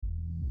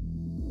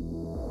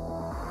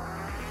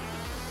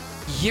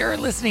You're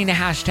listening to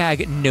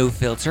hashtag No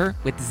Filter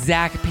with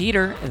Zach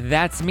Peter.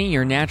 That's me,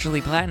 your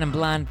naturally platinum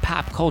blonde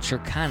pop culture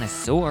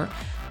connoisseur.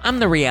 I'm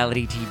the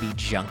reality TV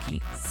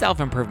junkie,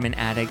 self-improvement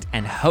addict,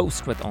 and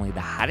host with only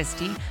the hottest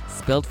tea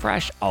spilled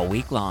fresh all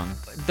week long.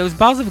 Those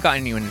balls have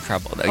gotten you into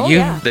trouble, though.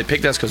 Yeah. They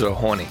picked us because we're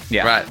horny.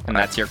 Yeah, right. And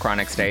that's your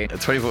chronic state.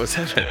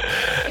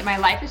 24/7. My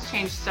life has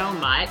changed so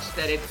much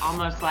that it's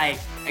almost like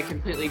a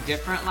completely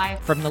different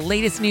life. From the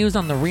latest news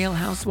on The Real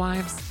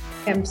Housewives,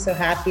 I'm so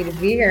happy to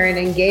be here and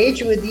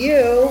engage with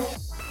you.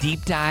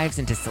 deep dives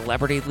into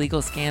celebrity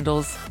legal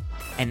scandals,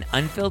 and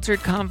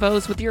unfiltered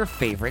convos with your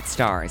favorite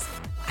stars,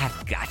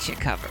 I've got you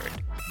covered.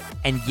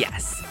 And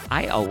yes,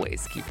 I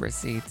always keep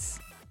receipts.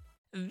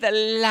 The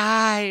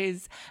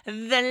lies.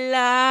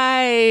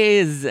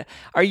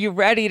 Are you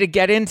ready to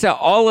get into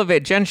all of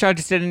it? Jen Shah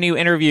just did a new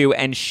interview,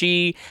 and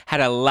she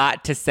had a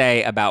lot to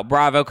say about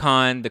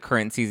BravoCon, the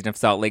current season of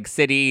Salt Lake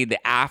City, the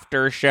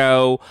after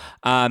show,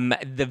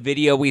 the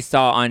video we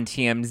saw on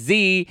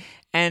TMZ.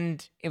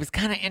 And it was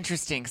kind of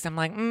interesting because I'm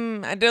like,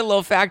 I did a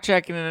little fact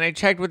checking and I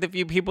checked with a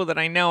few people that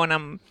I know,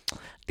 and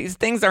these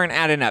things aren't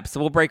adding up. So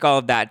we'll break all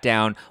of that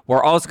down.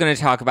 We're also going to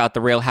talk about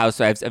the Real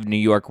Housewives of New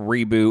York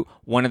reboot.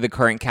 One of the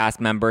current cast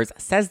members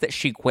says that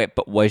she quit,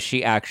 but was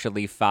she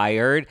actually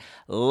fired?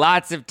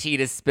 Lots of tea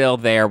to spill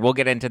there. We'll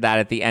get into that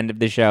at the end of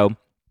the show.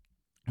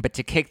 But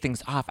to kick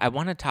things off, I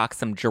want to talk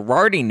some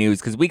Girardi news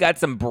because we got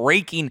some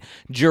breaking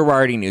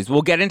Girardi news.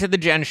 We'll get into the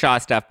Jen Shah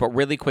stuff, but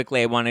really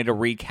quickly, I wanted to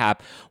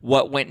recap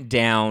what went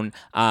down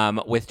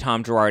with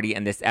Tom Girardi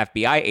and this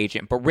FBI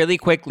agent. But really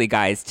quickly,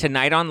 guys,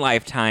 tonight on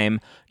Lifetime,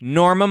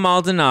 Norma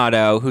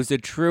Maldonado, who's a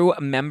true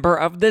member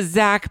of the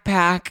Zach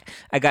Pack.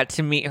 I got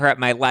to meet her at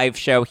my live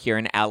show here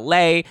in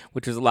LA,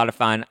 which was a lot of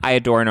fun. I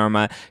adore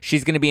Norma.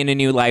 She's going to be in a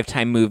new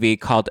Lifetime movie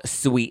called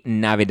Sweet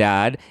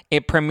Navidad.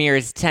 It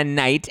premieres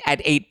tonight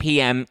at 8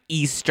 p.m.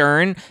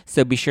 Eastern,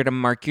 so be sure to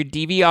mark your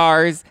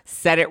DVRs.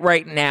 Set it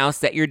right now.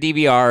 Set your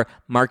DVR.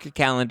 Mark your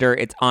calendar.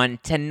 It's on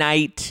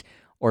tonight.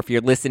 Or if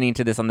you're listening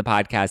to this on the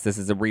podcast, this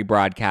is a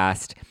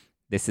rebroadcast.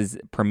 This is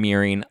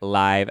premiering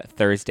live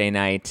Thursday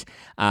night,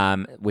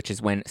 which is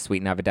when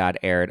Sweet Navidad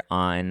aired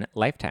on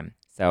Lifetime.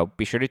 So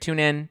be sure to tune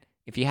in.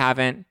 If you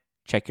haven't,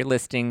 check your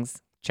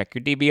listings, check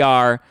your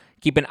DVR.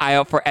 Keep an eye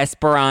out for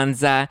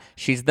Esperanza.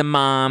 She's the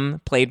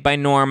mom, played by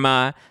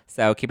Norma.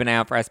 So keep an eye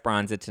out for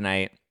Esperanza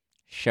tonight.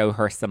 Show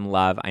her some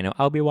love. I know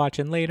I'll be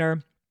watching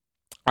later.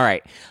 All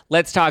right,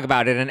 let's talk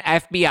about it. An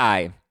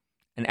FBI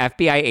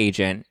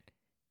agent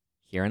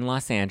here in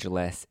Los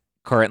Angeles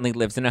currently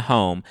lives in a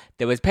home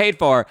that was paid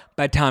for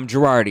by Tom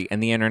Girardi,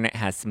 and the internet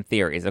has some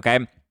theories, okay?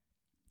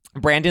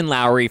 Brandon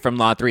Lowry from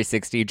Law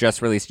 360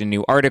 just released a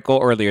new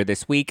article earlier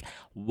this week.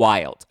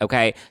 Wild,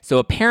 okay? So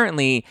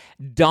apparently,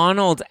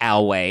 Donald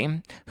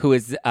Alway, who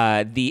is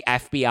the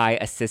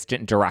FBI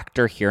assistant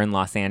director here in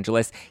Los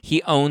Angeles,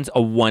 he owns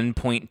a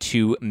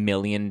 $1.2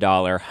 million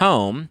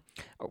home.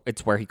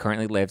 It's where he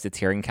currently lives. It's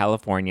here in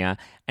California.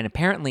 And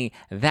apparently,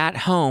 that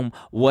home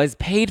was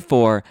paid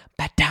for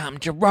by Tom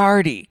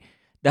Girardi.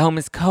 The home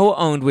is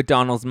co-owned with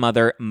Donald's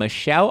mother,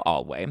 Michelle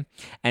Alway,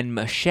 and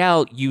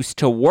Michelle used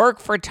to work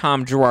for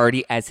Tom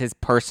Girardi as his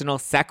personal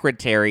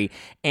secretary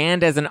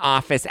and as an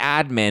office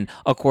admin,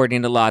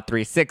 according to Law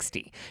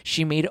 360.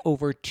 She made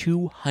over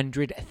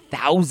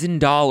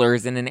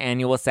 $200,000 in an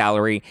annual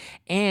salary,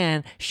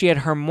 and she had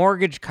her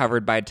mortgage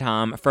covered by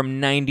Tom from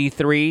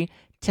 93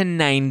 to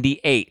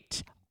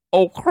 98.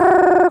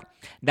 Okay.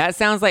 That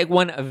sounds like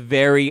one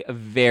very,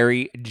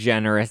 very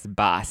generous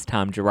boss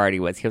Tom Girardi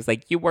was. He was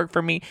like, you work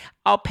for me,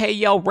 I'll pay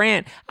your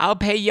rent, I'll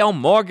pay your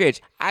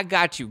mortgage. I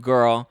got you,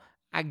 girl.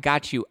 I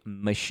got you,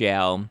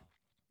 Michelle.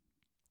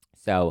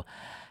 So,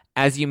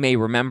 as you may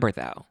remember,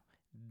 though,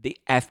 the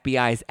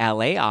FBI's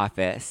LA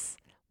office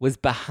was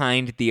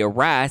behind the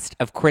arrest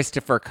of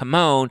Christopher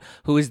Camone,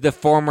 who is the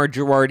former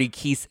Girardi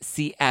Keese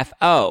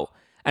CFO.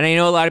 And I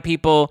know a lot of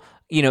people,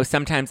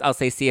 sometimes I'll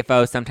say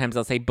CFO, sometimes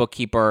I'll say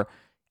bookkeeper.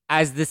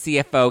 As the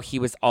CFO, he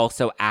was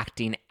also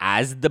acting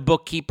as the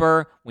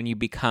bookkeeper when you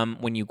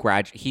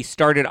graduate. He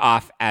started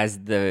off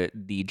as the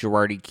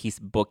Girardi Keese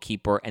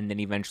bookkeeper, and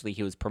then eventually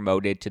he was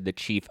promoted to the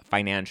chief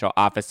financial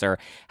officer.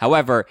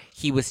 However,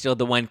 he was still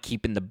the one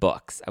keeping the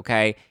books,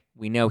 okay?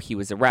 We know he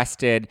was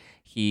arrested.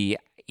 He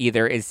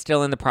either is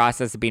still in the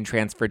process of being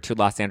transferred to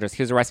Los Angeles.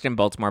 He was arrested in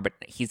Baltimore, but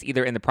he's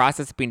either in the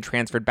process of being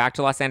transferred back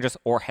to Los Angeles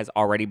or has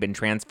already been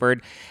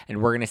transferred,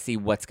 and we're going to see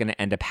what's going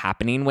to end up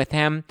happening with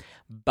him.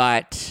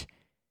 But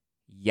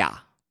yeah,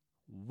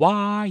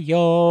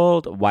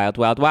 wild.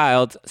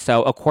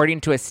 So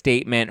according to a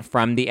statement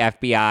from the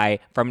FBI,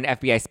 from an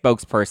FBI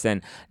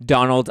spokesperson,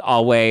 Donald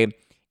Alway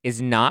is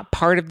not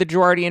part of the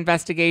Girardi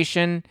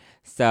investigation.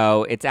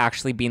 So it's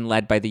actually being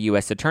led by the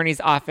U.S.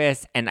 Attorney's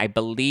Office. And I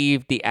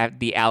believe the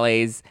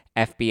LA's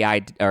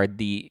FBI, or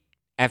the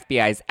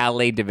FBI's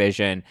LA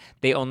division,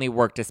 they only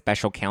worked as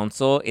special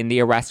counsel in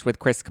the arrest with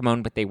Chris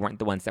Camone, but they weren't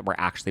the ones that were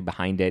actually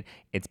behind it.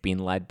 It's being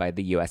led by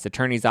the U.S.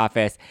 Attorney's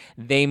Office.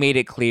 They made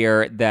it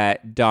clear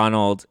that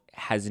Donald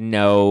has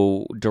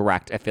no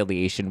direct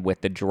affiliation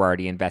with the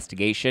Girardi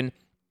investigation.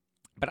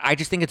 But I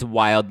just think it's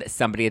wild that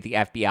somebody at the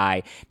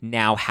FBI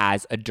now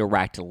has a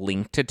direct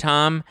link to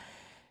Tom.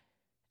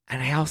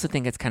 And I also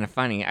think it's kind of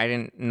funny.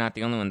 Not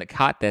the only one that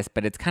caught this,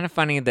 but it's kind of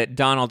funny that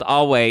Donald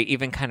Alway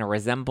even kind of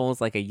resembles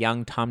like a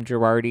young Tom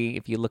Girardi.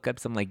 If you look up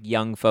some like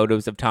young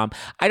photos of Tom,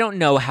 I don't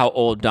know how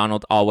old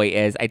Donald Alway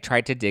is. I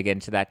tried to dig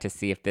into that to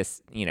see if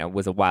this,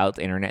 was a wild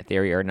internet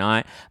theory or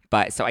not.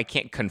 But so I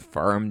can't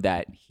confirm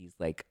that he's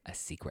like a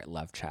secret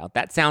love child.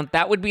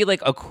 That would be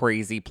like a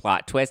crazy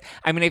plot twist.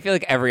 I mean, I feel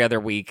like every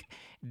other week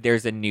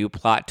there's a new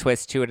plot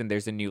twist to it and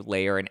there's a new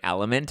layer and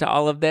element to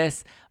all of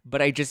this.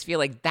 But I just feel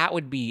like that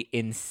would be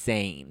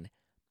insane.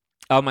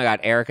 Oh my God,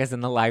 Erica's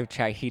in the live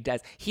chat. He does.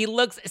 He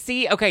looks,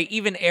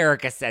 even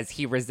Erica says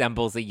he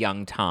resembles a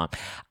young Tom.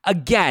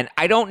 Again,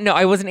 I don't know.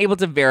 I wasn't able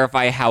to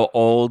verify how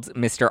old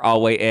Mr.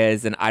 Alway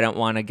is, and I don't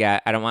want like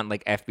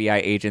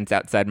FBI agents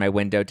outside my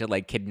window to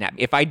like kidnap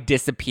me. If I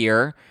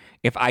disappear,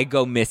 if I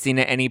go missing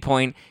at any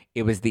point,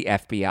 it was the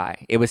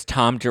FBI. It was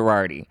Tom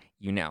Girardi.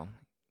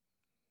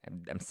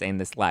 I'm saying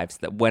this live so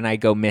that when I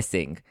go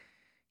missing,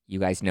 you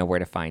guys know where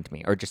to find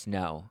me, or just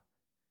know.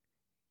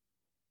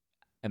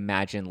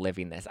 Imagine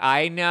living this.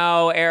 I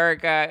know,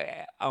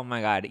 Erica. Oh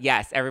my God.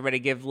 Yes, everybody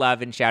give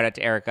love and shout out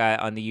to Erica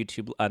on the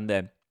YouTube,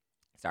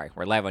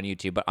 we're live on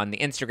YouTube, but on the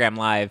Instagram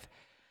live.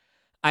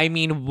 I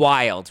mean,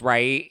 wild,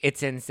 right?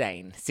 It's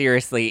insane.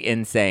 Seriously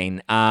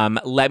insane.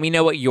 Let me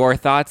know what your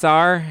thoughts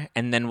are,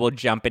 and then we'll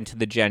jump into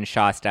the Jen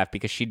Shah stuff,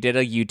 because she did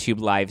a YouTube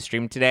live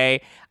stream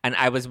today, and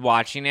I was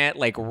watching it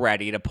like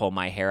ready to pull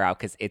my hair out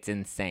because it's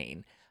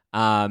insane.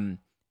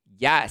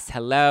 Yes,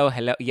 hello.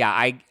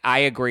 Yeah, I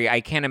agree.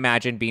 I can't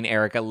imagine being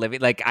Erica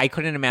living, like I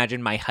couldn't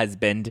imagine my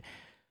husband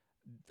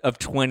of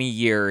 20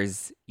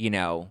 years,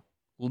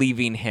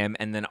 leaving him,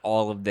 and then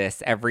all of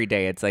this every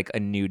day. It's like a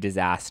new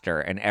disaster,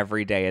 and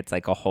every day it's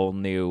like a whole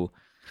new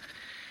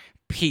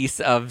piece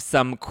of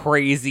some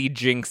crazy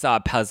jigsaw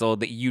puzzle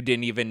that you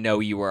didn't even know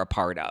you were a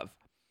part of.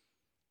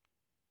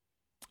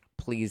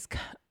 Please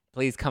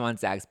come on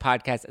Zach's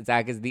podcast.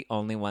 Zach is the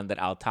only one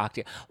that I'll talk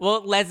to.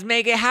 Well, let's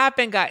make it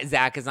happen, guys.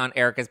 Zach is on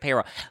Erica's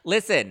payroll.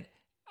 Listen,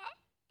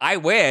 I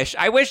wish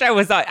I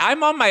was on.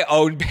 I'm on my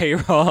own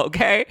payroll,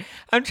 okay?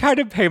 I'm trying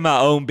to pay my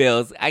own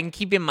bills. I'm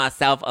keeping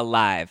myself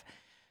alive.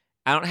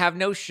 I don't have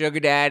no sugar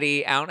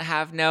daddy. I don't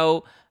have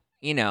no,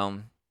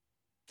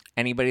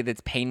 anybody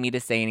that's paying me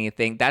to say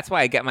anything. That's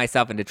why I get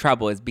myself into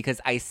trouble, is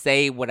because I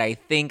say what I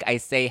think. I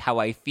say how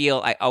I feel.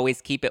 I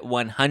always keep it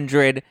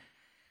 100.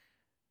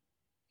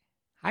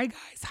 Hi,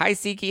 guys. Hi,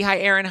 Siki. Hi,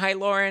 Aaron. Hi,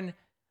 Lauren.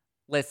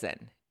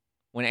 Listen,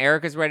 when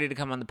Erica's ready to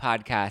come on the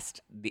podcast,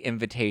 the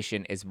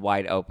invitation is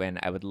wide open.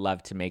 I would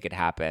love to make it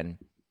happen.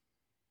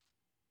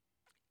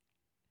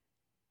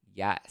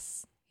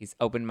 Yes. He's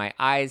opened my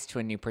eyes to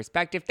a new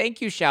perspective.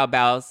 Thank you, Shao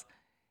Bells.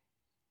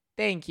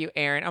 Thank you,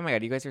 Aaron. Oh my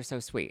God, you guys are so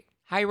sweet.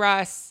 Hi,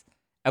 Russ.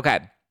 Okay.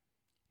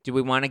 Do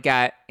we want to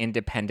get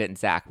independent,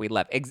 Zach? We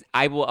love.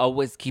 I will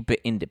always keep it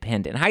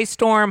independent. Hi,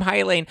 Storm. Hi,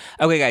 Elaine.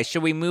 Okay, guys,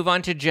 should we move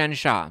on to Jen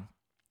Shah?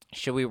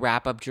 Should we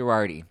wrap up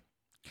Girardi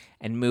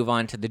and move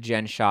on to the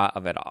Jen Shah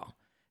of it all?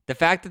 The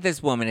fact that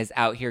this woman is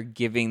out here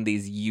giving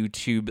these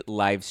YouTube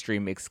live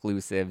stream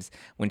exclusives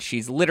when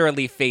she's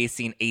literally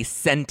facing a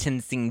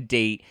sentencing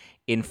date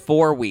in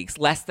 4 weeks,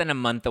 less than a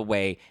month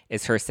away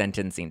is her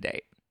sentencing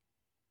date.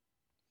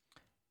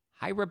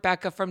 Hi,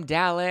 Rebecca from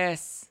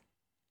Dallas.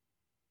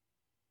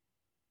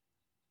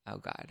 Oh,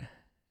 God.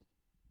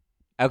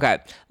 Okay,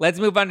 let's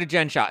move on to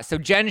Jen Shah. So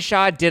Jen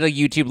Shah did a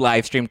YouTube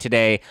live stream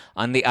today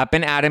on the Up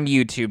and Adam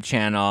YouTube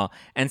channel,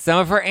 and some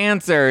of her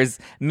answers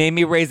made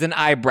me raise an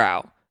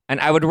eyebrow. And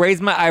I would raise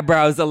my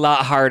eyebrows a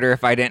lot harder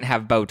if I didn't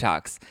have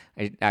Botox.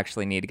 I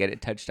actually need to get it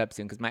touched up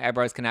soon because my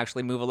eyebrows can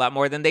actually move a lot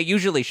more than they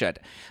usually should.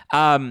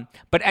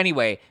 But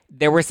anyway,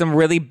 there were some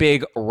really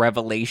big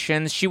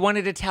revelations. She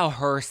wanted to tell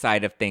her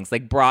side of things,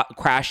 like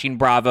crashing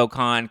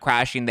BravoCon,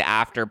 crashing the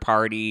after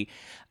party,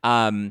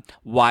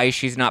 why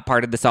she's not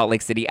part of the Salt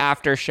Lake City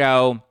after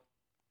show.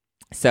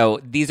 So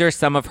these are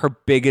some of her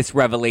biggest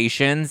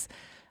revelations.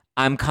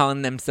 I'm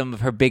calling them some of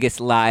her biggest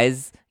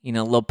lies. A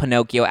little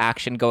Pinocchio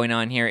action going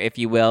on here, if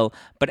you will.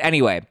 But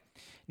anyway,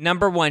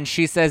 number one,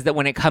 she says that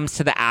when it comes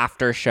to the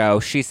after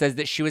show, she says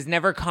that she was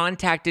never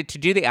contacted to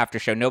do the after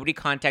show. Nobody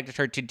contacted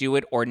her to do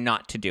it or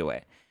not to do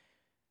it.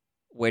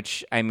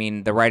 Which, I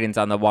mean, the writing's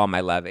on the wall,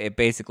 my love. It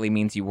basically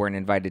means you weren't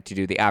invited to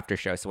do the after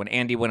show. So when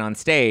Andy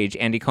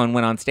Cohen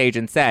went on stage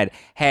and said,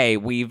 hey,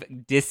 we've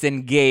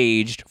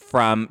disengaged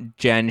from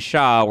Jen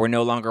Shah. We're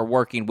no longer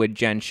working with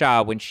Jen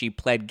Shah. When she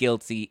pled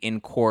guilty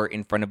in court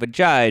in front of a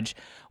judge,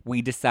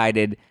 we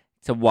decided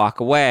to walk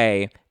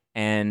away,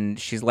 and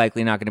she's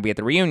likely not going to be at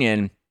the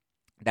reunion.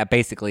 That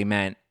basically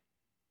meant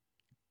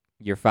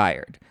you're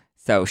fired.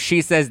 So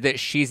she says that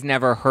she's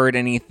never heard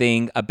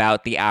anything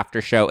about the after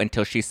show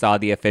until she saw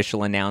the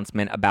official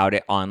announcement about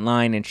it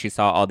online, and she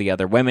saw all the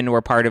other women who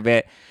were part of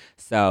it.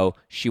 So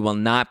she will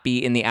not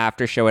be in the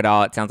after show at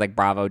all. It sounds like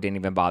Bravo didn't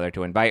even bother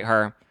to invite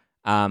her.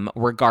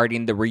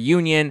 Regarding the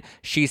reunion,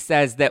 she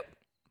says that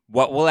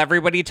what will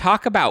everybody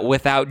talk about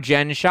without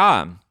Jen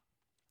Shah?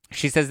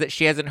 She says that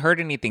she hasn't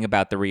heard anything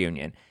about the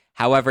reunion.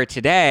 However,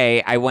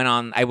 today I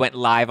went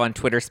live on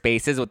Twitter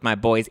Spaces with my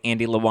boys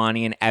Andy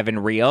Lawani and Evan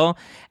Reel,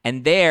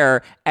 and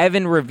there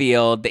Evan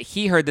revealed that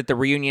he heard that the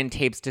reunion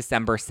tapes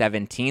December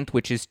 17th,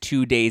 which is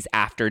 2 days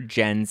after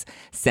Jen's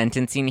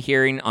sentencing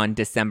hearing on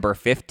December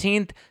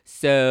 15th.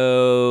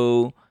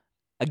 So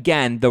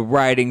again, the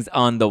writing's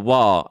on the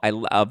wall. I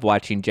love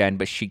watching Jen,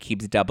 but she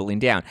keeps doubling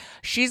down.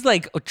 She's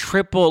like a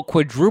triple,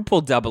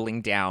 quadruple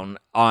doubling down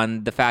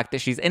on the fact that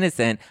she's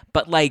innocent,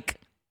 but like,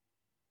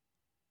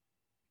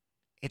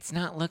 it's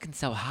not looking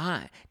so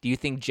hot. Do you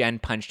think Jen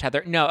punched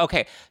Heather? No.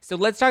 Okay. So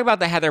let's talk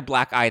about the Heather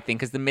black eye thing,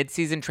 because the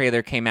mid-season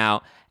trailer came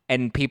out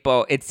and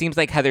it seems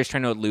like Heather's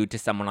trying to allude to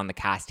someone on the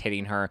cast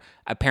hitting her.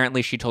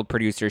 Apparently she told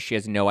producers she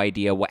has no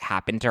idea what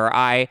happened to her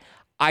eye.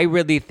 I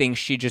really think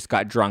she just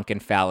got drunk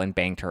and fell and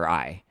banged her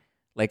eye.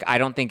 Like, I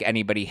don't think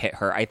anybody hit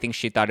her. I think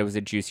she thought it was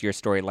a juicier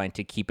storyline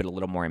to keep it a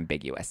little more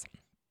ambiguous.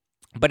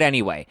 But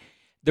anyway,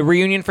 the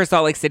reunion for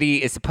Salt Lake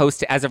City is supposed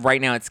to, as of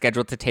right now, it's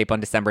scheduled to tape on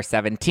December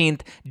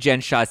 17th.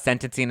 Jen Shah's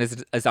sentencing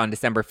is on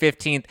December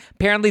 15th.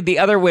 Apparently, the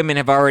other women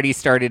have already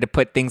started to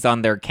put things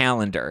on their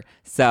calendar.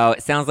 So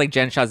it sounds like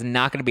Jen Shah's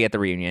not going to be at the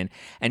reunion.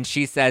 And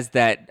she says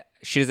that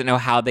she doesn't know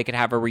how they could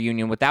have a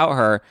reunion without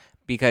her,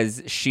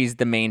 because she's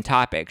the main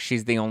topic.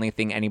 She's the only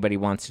thing anybody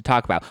wants to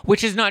talk about,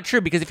 which is not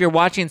true, because if you're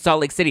watching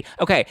Salt Lake City,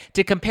 okay,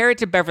 to compare it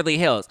to Beverly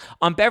Hills,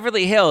 on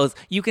Beverly Hills,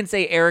 you can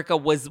say Erica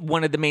was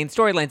one of the main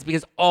storylines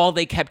because all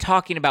they kept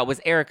talking about was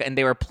Erica and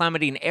they were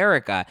plummeting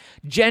Erica.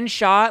 Jen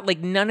Shah, like,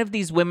 none of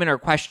these women are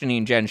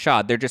questioning Jen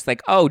Shah. They're just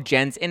like, oh,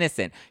 Jen's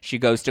innocent. She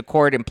goes to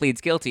court and pleads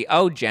guilty.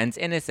 Oh, Jen's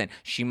innocent.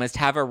 She must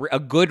have a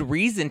good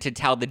reason to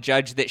tell the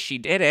judge that she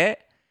did it.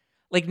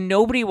 Like,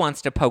 nobody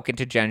wants to poke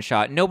into Jen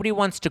Shah. Nobody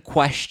wants to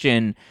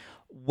question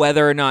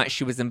whether or not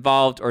she was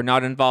involved or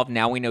not involved.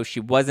 Now we know she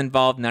was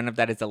involved. None of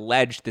that is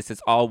alleged. This is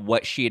all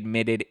what she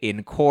admitted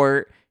in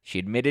court. She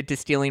admitted to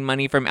stealing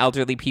money from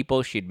elderly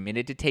people. She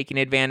admitted to taking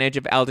advantage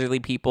of elderly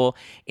people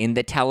in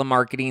the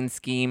telemarketing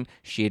scheme.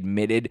 She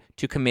admitted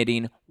to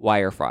committing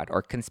wire fraud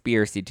or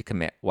conspiracy to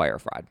commit wire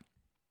fraud.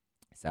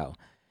 So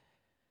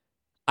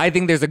I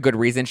think there's a good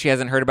reason she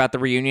hasn't heard about the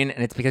reunion,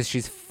 and it's because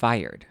she's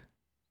fired.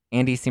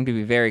 Andy seemed to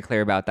be very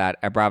clear about that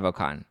at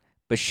BravoCon.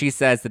 But she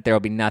says that there will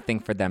be nothing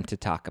for them to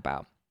talk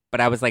about. But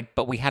I was like,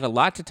 but we had a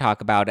lot to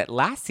talk about at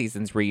last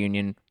season's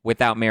reunion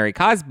without Mary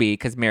Cosby,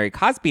 because Mary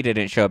Cosby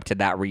didn't show up to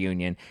that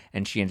reunion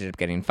and she ended up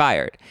getting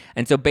fired.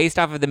 And so based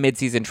off of the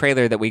mid-season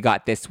trailer that we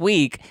got this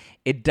week,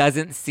 it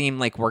doesn't seem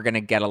like we're going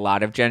to get a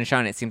lot of Jen Shah.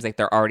 And it seems like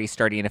they're already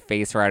starting to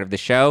phase her out of the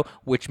show,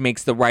 which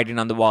makes the writing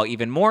on the wall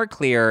even more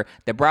clear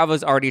that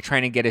Bravo's already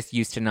trying to get us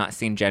used to not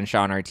seeing Jen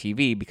Shah on our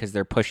TV, because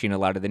they're pushing a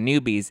lot of the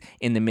newbies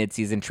in the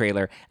mid-season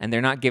trailer and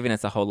they're not giving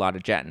us a whole lot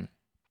of Jen.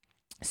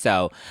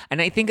 So,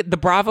 and I think the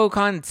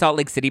BravoCon Salt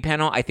Lake City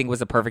panel, I think,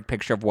 was a perfect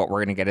picture of what we're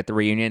going to get at the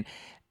reunion.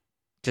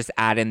 Just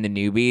add in the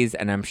newbies,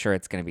 and I'm sure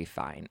it's going to be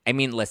fine. I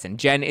mean, listen,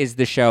 Jen is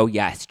the show.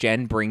 Yes,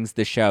 Jen brings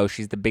the show.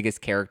 She's the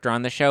biggest character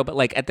on the show. But,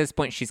 like, at this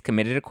point, she's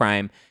committed a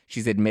crime.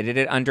 She's admitted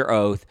it under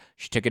oath.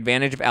 She took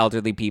advantage of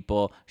elderly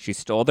people. She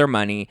stole their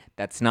money.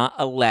 That's not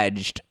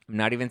alleged. I'm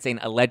not even saying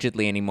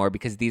allegedly anymore,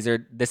 because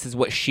this is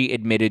what she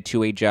admitted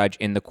to a judge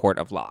in the court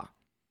of law.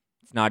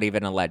 It's not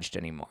even alleged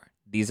anymore.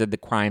 These are the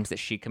crimes that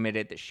she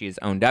committed, that she has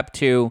owned up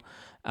to.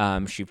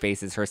 She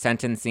faces her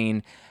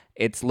sentencing.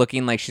 It's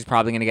looking like she's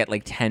probably going to get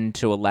like 10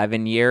 to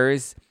 11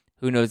 years.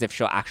 Who knows if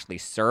she'll actually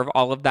serve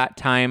all of that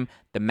time.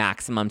 The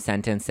maximum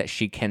sentence that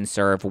she can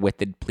serve with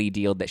the plea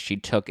deal that she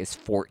took is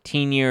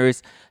 14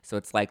 years. So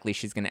it's likely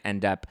she's going to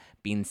end up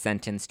being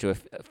sentenced to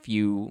a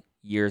few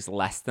years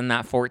less than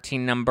that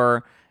 14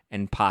 number,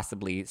 and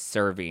possibly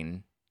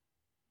serving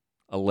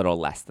a little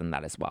less than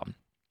that as well.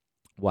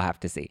 We'll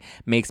have to see.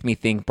 Makes me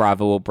think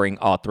Bravo will bring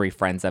all three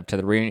friends up to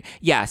the reunion.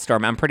 Yeah,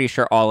 Storm, I'm pretty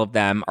sure all of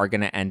them are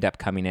going to end up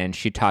coming in.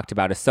 She talked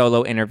about a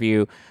solo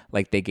interview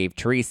like they gave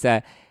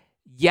Teresa.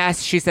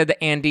 Yes, she said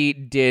that Andy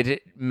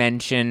did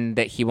mention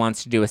that he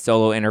wants to do a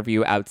solo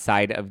interview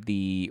outside of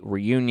the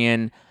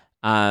reunion.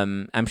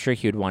 I'm sure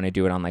he would want to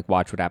do it on like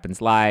Watch What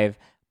Happens Live.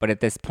 But at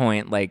this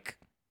point, like,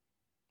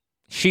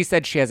 she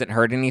said she hasn't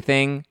heard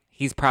anything.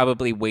 He's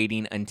probably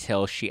waiting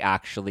until she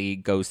actually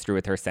goes through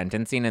with her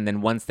sentencing. And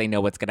then once they know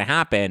what's going to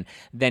happen,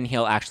 then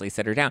he'll actually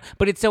sit her down.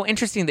 But it's so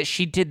interesting that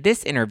she did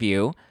this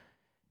interview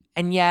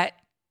and yet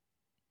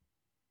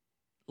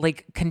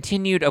like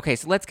continued. Okay,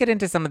 so let's get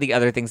into some of the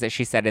other things that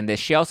she said in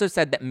this. She also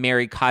said that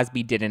Mary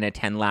Cosby didn't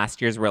attend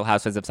last year's Real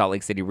Housewives of Salt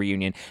Lake City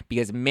reunion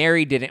because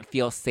Mary didn't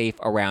feel safe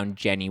around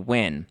Jenny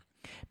Nguyen,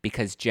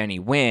 because Jenny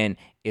Nguyen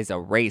is a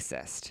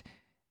racist.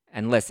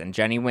 And listen,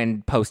 Jenny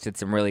Nguyen posted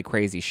some really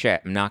crazy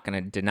shit. I'm not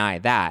going to deny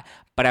that.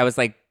 But I was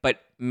like,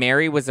 but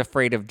Mary was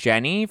afraid of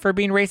Jenny for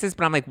being racist.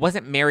 But I'm like,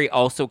 wasn't Mary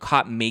also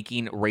caught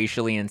making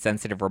racially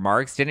insensitive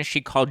remarks? Didn't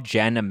she call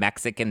Jen a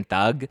Mexican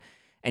thug?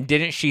 And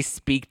didn't she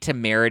speak to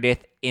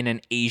Meredith in an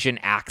Asian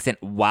accent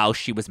while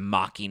she was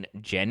mocking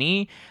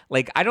Jenny?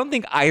 Like, I don't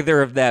think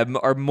either of them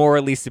are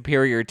morally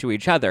superior to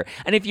each other.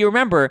 And if you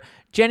remember,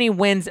 Jenny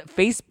Nguyen's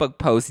Facebook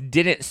post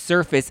didn't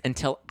surface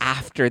until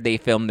after they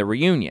filmed the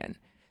reunion.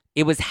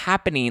 it was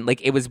happening,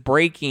 like it was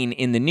breaking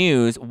in the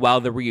news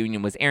while the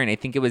reunion was airing. I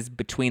think it was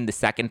between the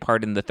second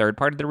part and the third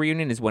part of the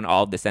reunion is when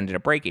all of this ended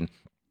up breaking.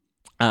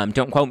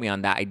 Don't quote me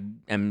on that. I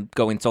am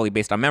going solely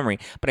based on memory,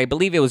 but I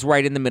believe it was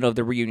right in the middle of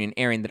the reunion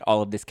airing that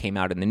all of this came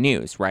out in the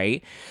news,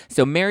 right?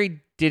 So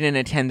Mary didn't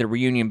attend the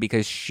reunion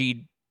because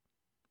she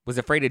was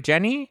afraid of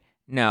Jenny?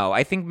 No,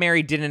 I think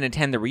Mary didn't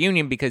attend the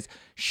reunion because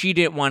she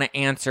didn't want to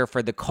answer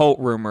for the cult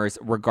rumors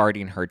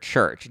regarding her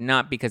church,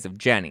 not because of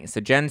Jenny. So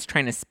Jen's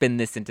trying to spin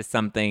this into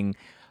something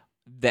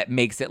that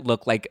makes it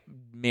look like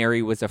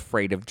Mary was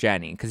afraid of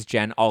Jenny, because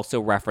Jen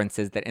also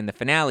references that in the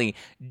finale,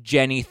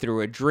 Jenny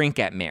threw a drink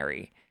at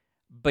Mary.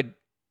 But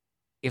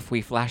if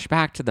we flash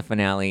back to the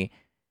finale,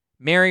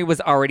 Mary was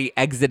already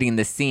exiting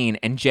the scene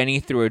and Jenny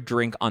threw a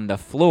drink on the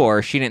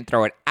floor. She didn't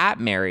throw it at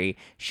Mary.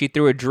 She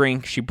threw a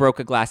drink, she broke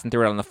a glass and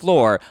threw it on the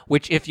floor,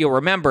 which, if you'll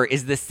remember,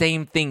 is the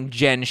same thing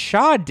Jen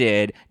Shah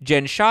did.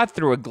 Jen Shah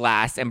threw a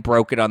glass and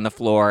broke it on the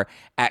floor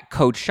at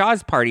Coach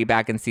Shah's party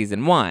back in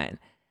season 1.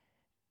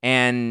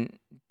 And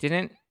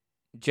didn't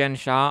Jen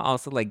Shah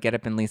also get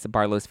up in Lisa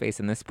Barlow's face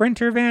in the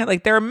Sprinter van?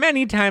 There are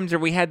many times where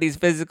we had these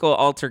physical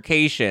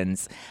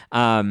altercations.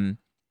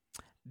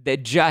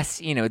 That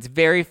just, it's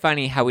very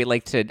funny how we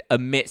like to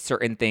omit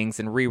certain things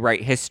and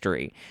rewrite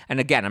history. And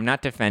again, I'm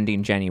not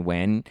defending Jenny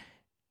Wynn.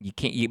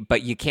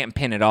 But you can't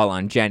pin it all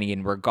on Jenny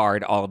and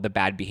regard all of the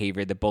bad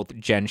behavior that both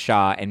Jen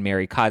Shah and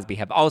Mary Cosby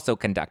have also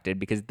conducted,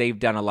 because they've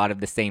done a lot of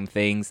the same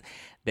things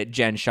that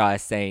Jen Shah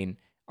is saying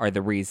are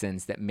the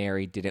reasons that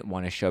Mary didn't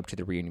want to show up to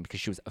the reunion,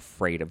 because she was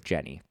afraid of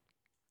Jenny.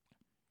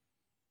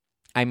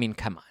 I mean,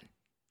 come on.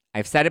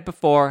 I've said it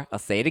before. I'll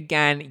say it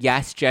again.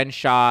 Yes, Jen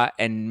Shah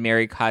and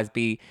Mary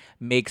Cosby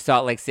make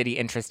Salt Lake City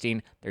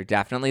interesting. They're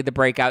definitely the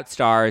breakout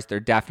stars. They're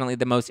definitely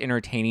the most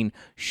entertaining,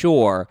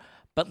 sure.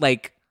 But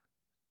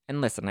and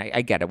listen,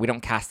 I get it. We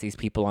don't cast these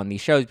people on these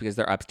shows because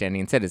they're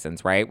upstanding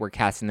citizens, right? We're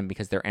casting them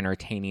because they're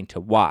entertaining to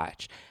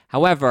watch.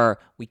 However,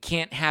 we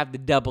can't have the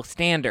double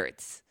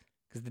standards,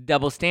 because the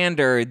double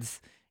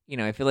standards,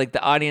 I feel like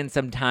the audience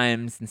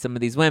sometimes and some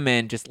of these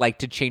women just like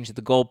to change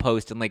the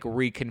goalpost and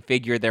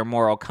reconfigure their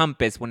moral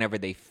compass whenever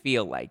they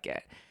feel like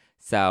it.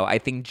 So I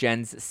think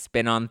Jen's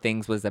spin on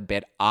things was a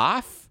bit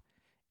off,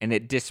 and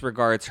it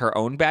disregards her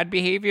own bad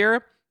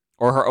behavior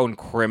or her own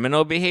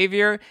criminal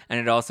behavior, and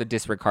it also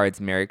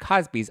disregards Mary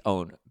Cosby's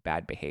own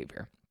bad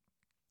behavior.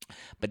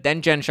 But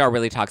then Jen Shah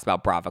really talks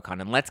about BravoCon,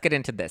 and let's get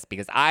into this,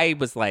 because I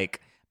was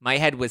my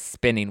head was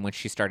spinning when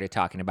she started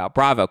talking about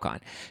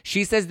BravoCon.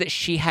 She says that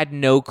she had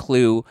no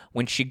clue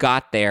when she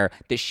got there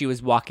that she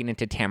was walking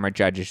into Tamra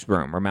Judge's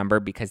room.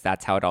 Remember? Because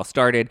that's how it all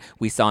started.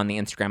 We saw on the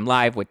Instagram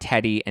Live with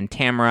Teddi and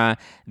Tamra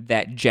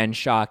that Jen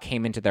Shah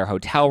came into their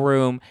hotel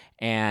room,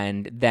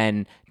 and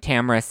then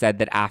Tamra said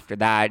that after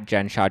that,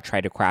 Jen Shah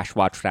tried to crash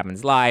watch what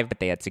happens live, but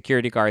they had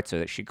security guards so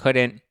that she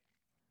couldn't.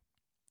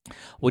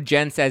 Well,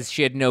 Jen says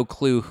she had no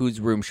clue whose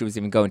room she was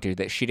even going to,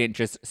 that she didn't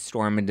just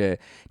storm into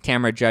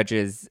Tamra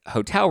Judge's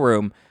hotel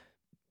room.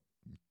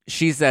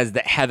 She says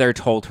that Heather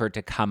told her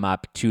to come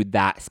up to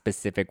that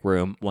specific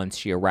room once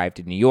she arrived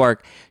in New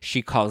York.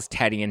 She calls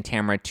Teddi and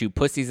Tamra two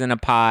pussies in a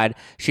pod.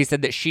 She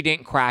said that she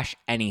didn't crash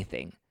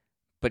anything,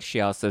 but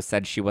she also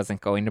said she wasn't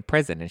going to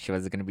prison and she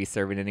wasn't going to be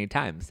serving any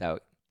time. So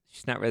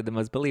she's not really the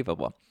most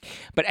believable.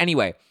 But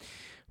anyway,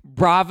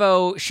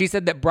 Bravo, she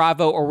said that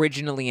Bravo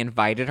originally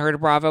invited her to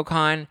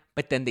BravoCon,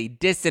 but then they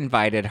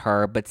disinvited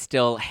her, but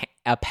still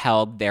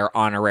upheld their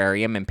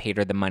honorarium and paid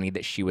her the money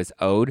that she was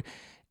owed.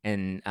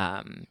 And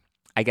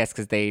I guess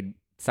because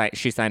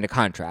she signed a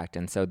contract,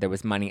 and so there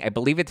was money. I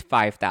believe it's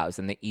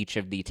 $5,000 that each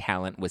of the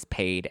talent was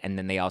paid, and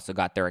then they also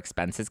got their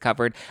expenses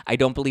covered. I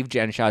don't believe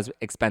Jen Shah's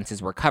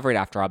expenses were covered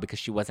after all, because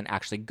she wasn't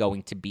actually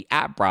going to be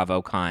at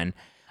BravoCon.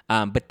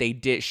 But they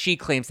did. She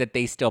claims that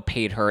they still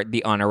paid her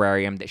the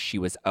honorarium that she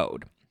was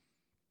owed.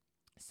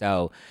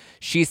 So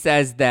she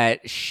says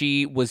that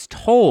she was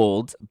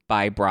told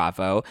by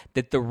Bravo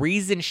that the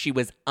reason she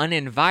was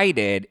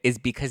uninvited is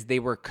because they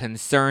were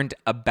concerned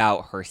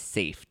about her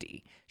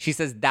safety. She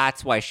says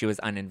that's why she was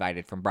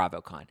uninvited from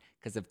BravoCon,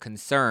 because of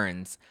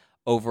concerns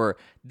over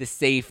the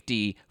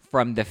safety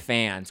from the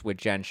fans with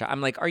Jen Shah.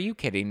 I'm like, are you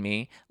kidding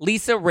me?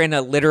 Lisa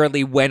Rinna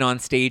literally went on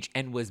stage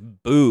and was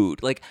booed.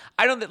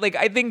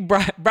 I think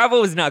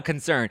Bravo was not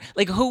concerned.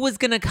 Who was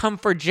going to come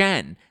for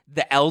Jen?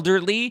 The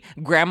elderly?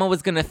 Grandma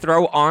was going to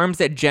throw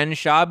arms at Jen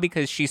Shah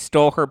because she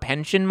stole her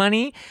pension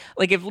money?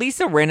 If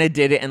Lisa Rinna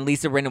did it and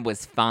Lisa Rinna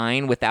was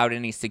fine without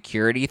any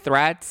security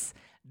threats,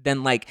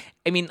 then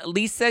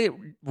Lisa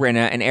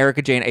Rinna and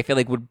Erika Jayne, I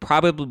feel would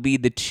probably be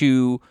the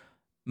two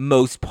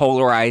most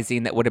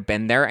polarizing that would have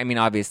been there.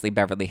 Obviously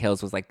Beverly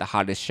Hills was the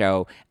hottest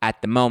show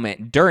at the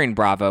moment during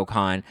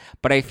BravoCon,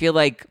 but I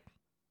feel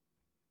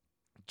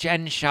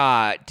Jen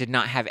Shah did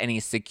not have any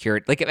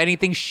security. If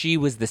anything, she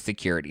was the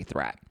security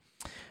threat.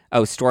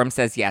 Oh, Storm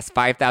says, yes,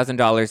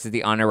 $5,000 is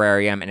the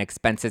honorarium and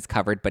expenses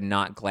covered, but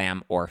not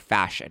glam or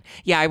fashion.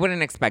 Yeah, I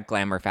wouldn't expect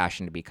glam or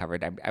fashion to be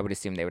covered. I would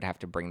assume they would have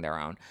to bring their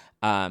own.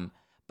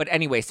 But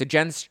anyway, so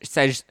Jen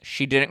says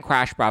she didn't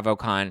crash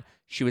BravoCon.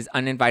 She was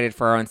uninvited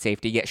for her own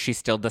safety, yet she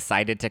still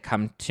decided to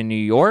come to New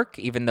York,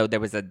 even though there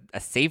was a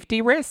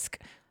safety risk.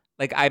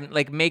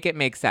 Make it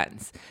make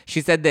sense. She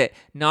said that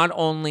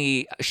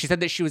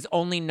she was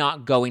only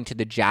not going to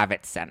the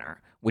Javits Center,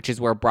 which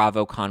is where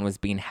BravoCon was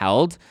being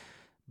held,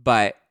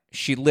 but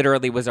she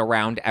literally was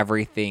around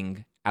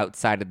everything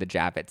outside of the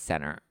Javits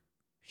Center.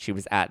 She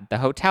was at the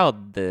hotel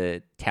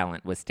the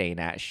talent was staying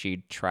at.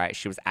 She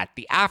was at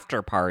the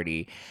after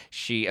party.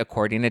 She,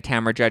 according to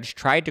Tamra Judge,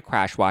 tried to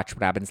crash Watch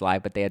What Happens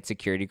Live, but they had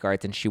security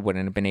guards and she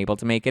wouldn't have been able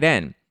to make it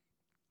in.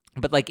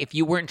 But if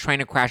you weren't trying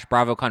to crash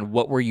BravoCon,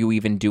 what were you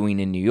even doing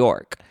in New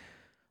York?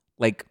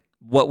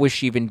 What was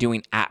she even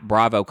doing at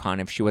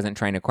BravoCon if she wasn't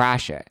trying to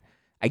crash it?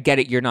 I get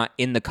it, you're not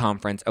in the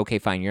conference. Okay,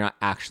 fine, you're not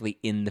actually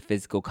in the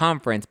physical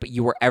conference, but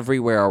you were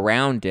everywhere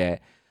around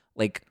it.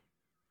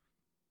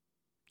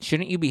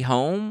 Shouldn't you be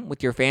home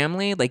with your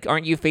family?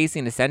 Aren't you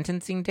facing a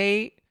sentencing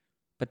date?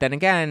 But then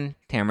again,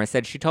 Tamra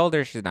said she told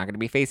her she's not going to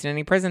be facing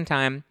any prison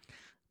time.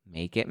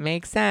 Make it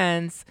make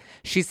sense.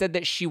 She said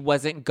that she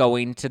wasn't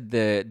going to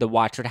the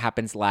Watch What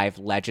Happens Live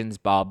Legends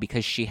Ball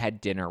because she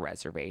had dinner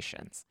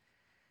reservations.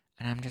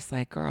 And I'm just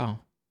like,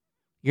 girl,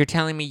 you're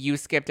telling me you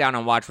skipped out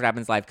on Watch What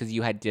Happens Live because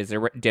you had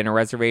dinner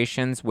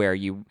reservations where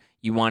you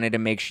wanted to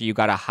make sure you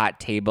got a hot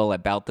table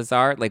at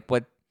Balthazar?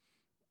 What?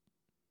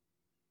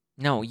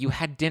 No, you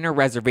had dinner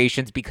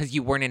reservations because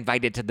you weren't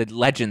invited to the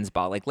Legends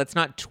Ball. Let's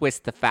not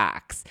twist the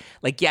facts.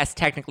 Yes,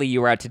 technically you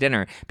were out to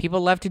dinner.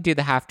 People love to do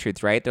the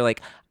half-truths, right? They're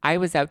like, I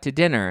was out to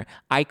dinner.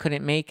 I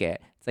couldn't make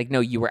it. It's no,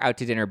 you were out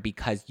to dinner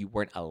because you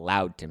weren't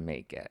allowed to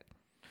make it.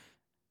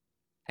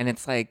 And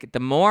it's the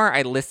more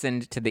I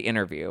listened to the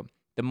interview,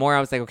 the more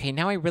I was like, okay,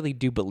 now I really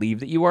do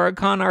believe that you are a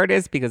con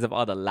artist because of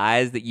all the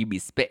lies that you be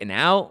spitting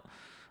out.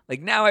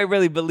 Now I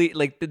really believe,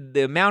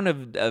 the amount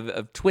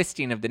of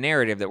twisting of the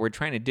narrative that we're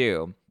trying to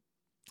do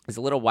is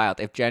a little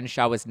wild. If Jen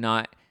Shah was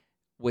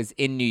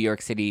in New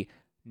York City,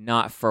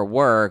 not for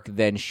work,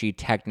 then she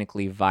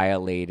technically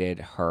violated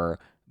her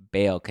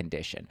bail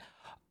condition.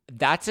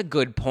 That's a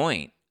good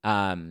point.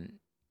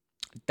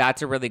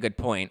 That's a really good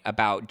point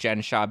about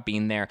Jen Shah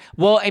being there.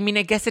 Well, I mean,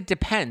 I guess it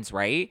depends,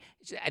 right?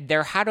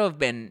 There had to have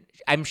been,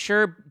 I'm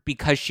sure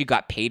because she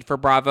got paid for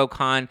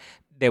BravoCon,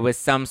 there was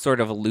some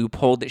sort of a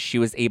loophole that she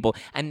was able,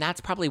 and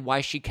that's probably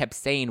why she kept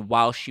saying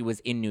while she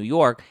was in New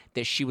York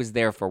that she was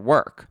there for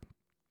work.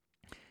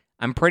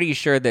 I'm pretty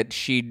sure that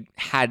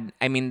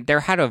there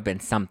had to have been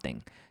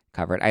something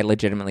covered. I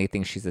legitimately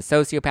think she's a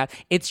sociopath.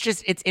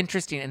 It's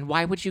interesting. And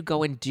why would you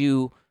go and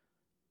do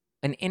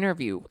an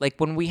interview?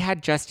 When we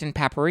had Justin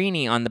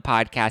Paparini on the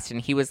podcast and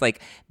he was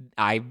like,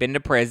 I've been to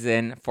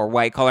prison for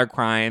white collar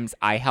crimes.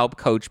 I help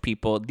coach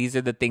people. These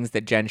are the things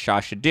that Jen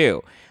Shah should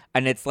do.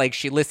 And it's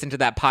she listened to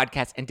that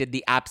podcast and did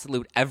the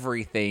absolute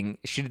everything.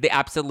 She did the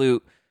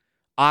absolute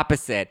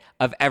opposite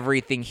of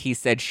everything he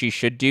said she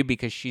should do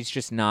because she's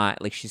just not,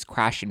 she's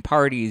crashing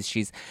parties.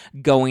 She's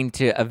going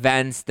to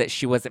events that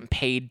she wasn't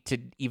paid to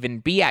even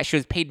be at. She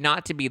was paid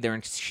not to be there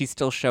and she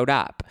still showed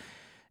up.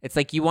 It's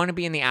you want to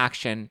be in the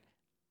action,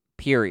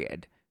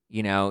 period.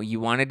 You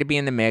wanted to be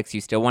in the mix.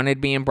 You still wanted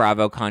to be in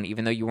BravoCon,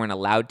 even though you weren't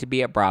allowed to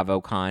be at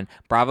BravoCon.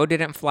 Bravo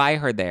didn't fly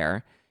her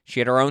there. She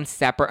had her own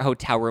separate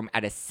hotel room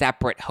at a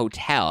separate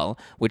hotel,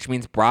 which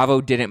means Bravo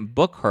didn't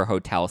book her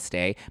hotel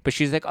stay. But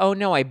she's like, oh,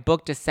 no, I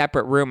booked a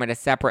separate room at a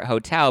separate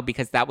hotel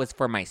because that was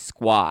for my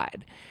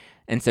squad.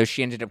 And so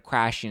she ended up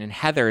crashing in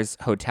Heather's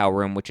hotel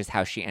room, which is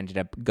how she ended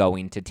up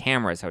going to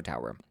Tamra's hotel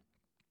room.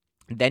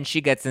 Then she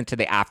gets into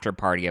the after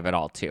party of it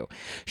all, too.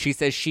 She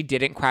says she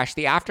didn't crash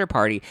the after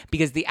party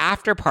because the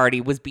after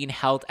party was being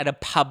held at a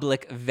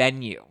public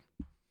venue.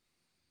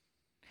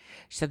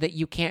 She said that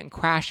you can't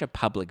crash a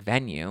public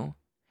venue.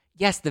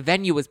 Yes, the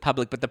venue was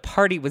public, but the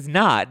party was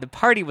not. The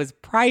party was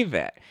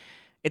private.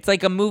 It's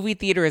a movie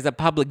theater is a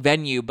public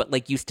venue,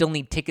 but you still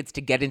need tickets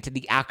to get into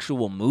the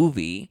actual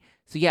movie.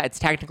 So yeah, it's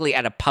technically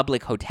at a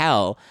public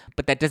hotel,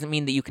 but that doesn't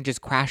mean that you can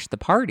just crash the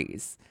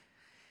parties.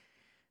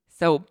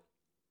 So,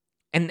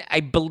 and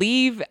I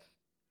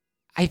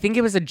think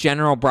it was a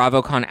general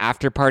BravoCon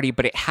after party,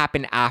 but it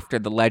happened after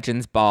the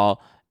Legends Ball.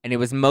 And it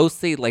was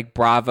mostly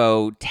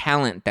Bravo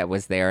talent that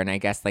was there. And I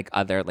guess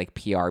other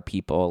PR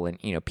people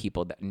and,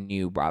 people that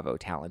knew Bravo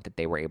talent that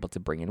they were able to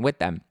bring in with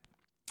them.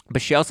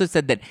 But she also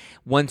said that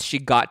once she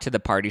got to the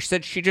party, she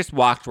said she just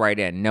walked right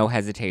in, no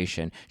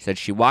hesitation. She said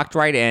she walked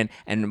right in.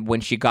 And when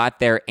she got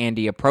there,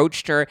 Andy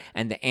approached her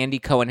and the Andy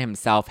Cohen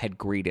himself had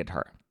greeted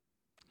her.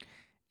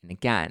 And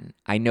again,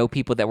 I know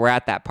people that were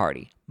at that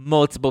party,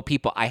 multiple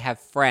people. I have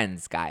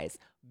friends, guys,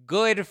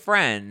 good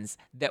friends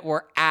that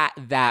were at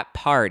that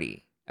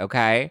party.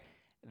 Okay,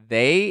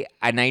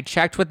 I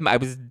checked I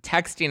was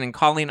texting and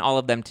calling all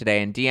of them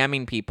today and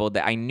DMing people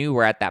that I knew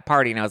were at that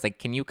party. And I was like,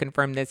 can you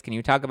confirm this? Can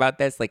you talk about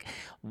this?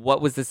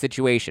 What was the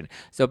situation?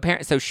 So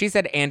she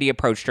said Andy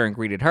approached her and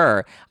greeted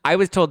her. I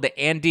was told that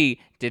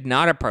Andy did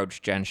not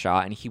approach Jen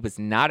Shah and he was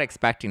not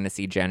expecting to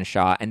see Jen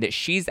Shah and that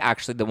she's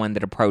actually the one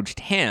that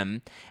approached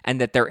him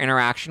and that their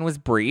interaction was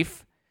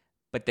brief,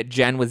 but that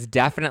Jen was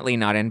definitely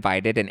not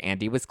invited and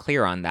Andy was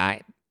clear on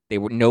that.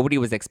 Nobody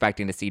was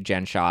expecting to see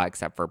Jen Shah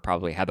except for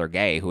probably Heather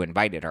Gay, who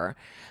invited her.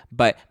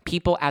 But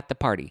people at the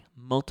party,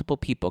 multiple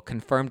people,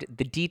 confirmed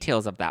the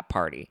details of that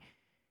party.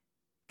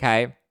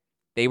 Okay?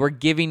 They were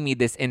giving me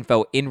this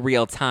info in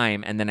real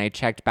time, and then I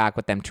checked back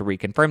with them to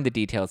reconfirm the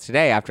details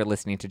today after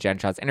listening to Jen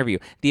Shah's interview.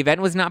 The event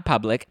was not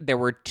public. There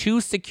were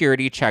 2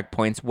 security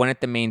checkpoints, one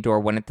at the main door,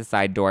 one at the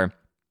side door.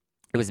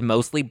 It was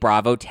mostly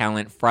Bravo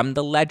talent from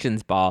the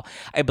Legends Ball.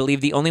 I believe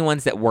the only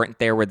ones that weren't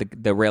there were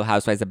the Real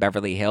Housewives of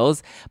Beverly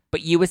Hills,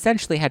 but you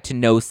essentially had to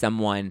know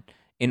someone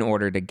in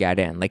order to get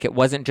in. Like, it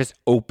wasn't just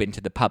open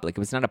to the public. It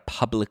was not a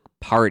public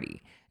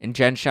party. And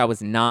Jen Shah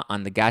was not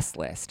on the guest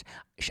list.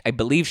 I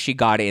believe she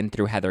got in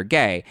through Heather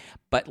Gay,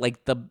 but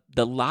like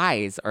the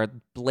lies are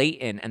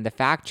blatant and the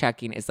fact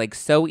checking is like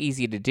so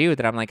easy to do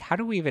that I'm like, how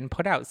do we even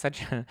put out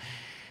such a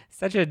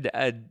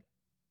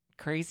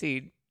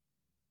crazy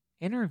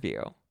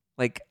interview?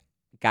 Like,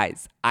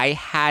 guys, I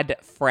had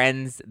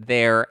friends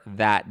there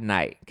that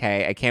night.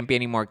 Okay, I can't be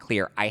any more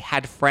clear. I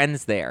had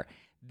friends there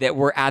that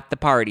were at the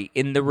party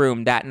in the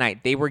room that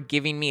night. They were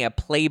giving me a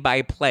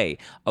play-by-play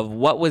of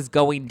what was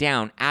going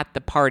down at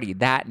the party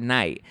that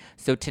night.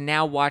 So to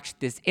now watch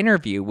this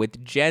interview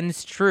with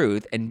Jen's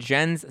truth and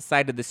Jen's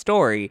side of the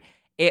story,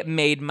 it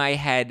made my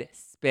head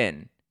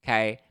spin,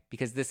 okay?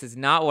 Because this is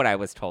not what I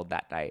was told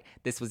that night.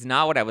 This was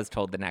not what I was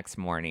told the next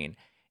morning.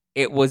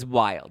 It was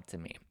wild to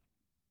me.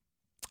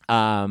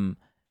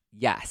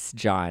 Yes,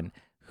 John,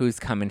 who's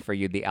coming for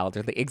you, the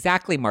elderly?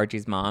 Exactly,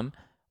 Margie's mom.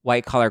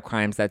 White collar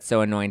crimes, that's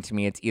so annoying to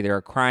me. It's either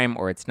a crime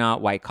or it's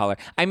not white collar.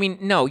 I mean,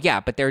 no,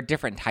 yeah, but there are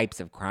different types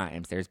of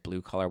crimes. There's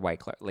blue collar, white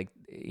collar, like,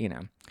 you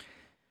know.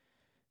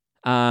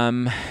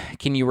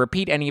 Can you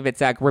repeat any of it,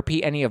 Zach?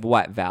 Repeat any of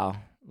what, Val?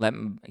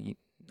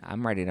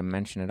 I'm ready to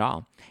mention it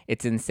all.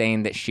 It's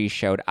insane that she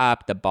showed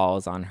up. The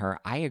ball's on her.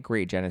 I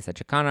agree. Jen is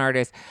such a con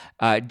artist.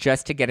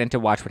 Just to get into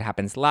Watch What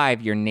Happens Live,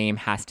 your name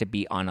has to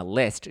be on a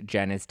list.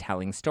 Jen is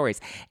telling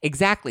stories.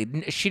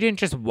 Exactly. She didn't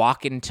just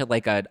walk into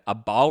like a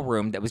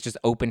ballroom that was just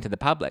open to the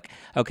public.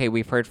 Okay,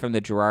 we've heard from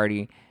the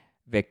Girardi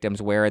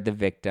victims. Where are the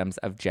victims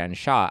of Jen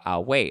Shah?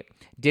 I'll wait.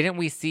 Didn't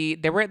we see,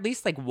 there were at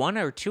least like 1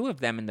 or 2 of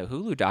them in the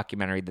Hulu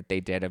documentary that they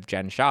did of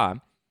Jen Shah.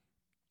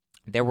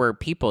 There were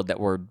people that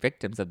were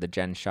victims of the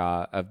Jen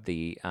Shah, of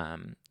the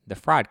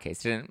fraud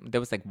case. There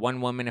was like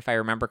one woman, if I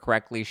remember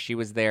correctly, she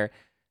was there.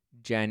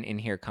 Jen in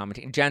here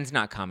commenting. Jen's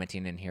not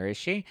commenting in here, is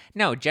she?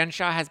 No, Jen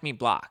Shah has me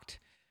blocked.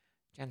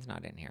 Jen's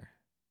not in here.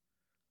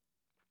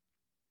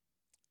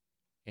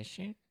 Is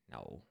she?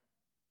 No.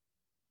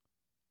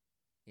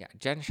 Yeah,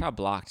 Jen Shah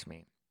blocked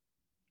me.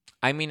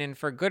 I mean, and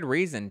for good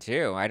reason,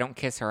 too. I don't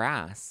kiss her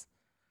ass.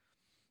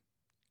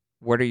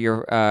 What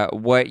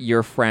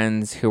your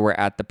friends who were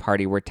at the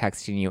party were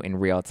texting you in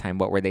real time?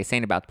 What were they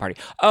saying about the party?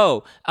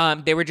 Oh,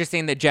 they were just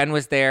saying that Jen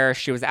was there.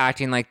 She was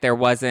acting like there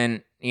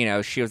wasn't,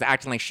 she was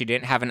acting like she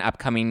didn't have an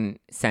upcoming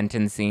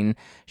sentencing.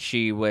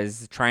 She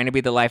was trying to be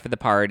the life of the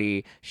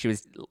party.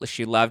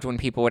 She loved when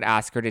people would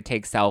ask her to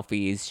take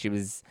selfies. She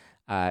was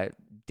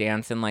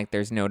dancing like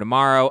there's no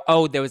tomorrow.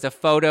 Oh, there was a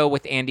photo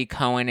with Andy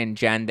Cohen and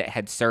Jen that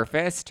had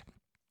surfaced.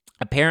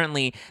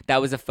 Apparently, that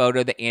was a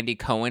photo that Andy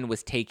Cohen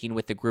was taking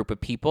with a group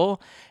of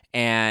people,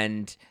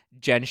 and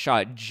Jen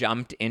Shah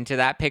jumped into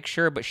that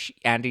picture, but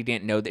Andy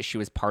didn't know that she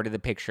was part of the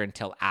picture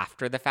until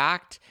after the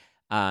fact.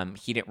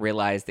 He didn't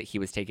realize that he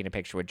was taking a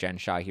picture with Jen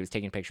Shah. He was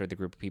taking a picture with a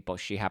group of people.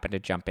 She happened to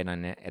jump in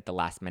on it at the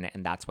last minute,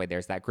 and that's why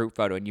there's that group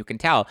photo. And you can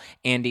tell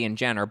Andy and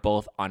Jen are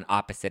both on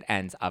opposite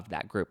ends of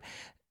that group.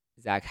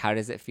 Zach, how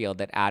does it feel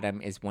that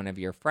Adam is one of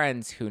your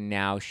friends who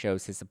now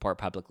shows his support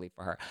publicly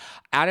for her?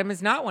 Adam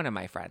is not one of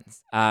my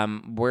friends.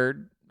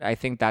 I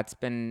think that's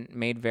been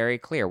made very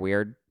clear.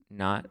 We're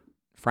not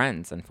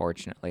friends,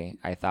 unfortunately.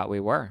 I thought we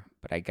were,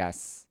 but I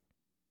guess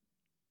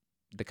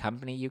the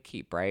company you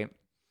keep, right?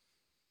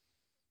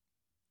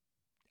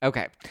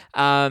 Okay.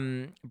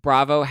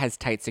 Bravo has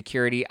tight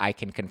security. I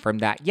can confirm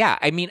that. Yeah.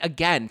 I mean,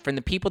 again, from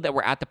the people that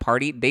were at the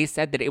party, they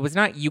said that it was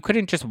not, you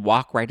couldn't just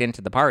walk right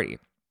into the party.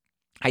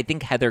 I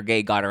think Heather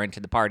Gay got her into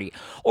the party.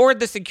 Or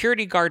the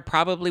security guard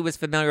probably was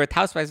familiar with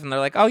housewives and they're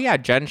like, oh yeah,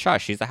 Jen Shah,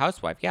 she's a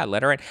housewife. Yeah,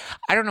 let her in.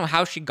 I don't know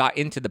how she got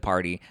into the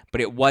party, but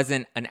it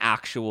wasn't an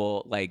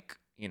actual, But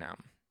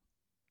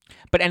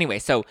anyway,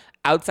 so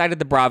outside of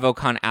the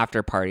BravoCon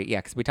after party, yeah,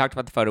 because we talked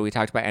about the photo, we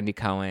talked about Andy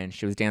Cohen.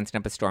 She was dancing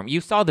up a storm.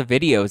 You saw the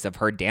videos of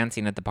her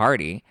dancing at the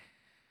party.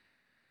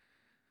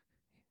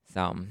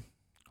 So,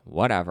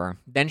 whatever.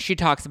 Then she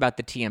talks about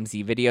the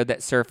TMZ video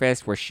that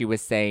surfaced where she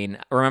was saying,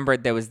 remember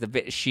there was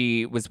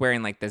she was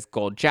wearing like this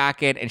gold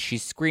jacket and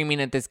she's screaming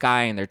at this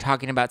guy and they're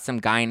talking about some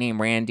guy named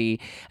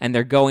Randy and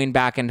they're going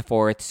back and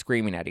forth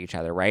screaming at each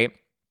other, right?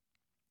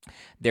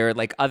 There are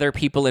like other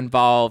people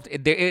involved.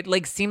 It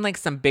like seemed like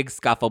some big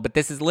scuffle, but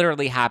this is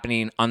literally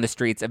happening on the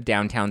streets of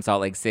downtown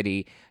Salt Lake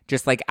City,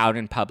 just like out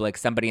in public.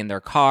 Somebody in their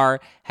car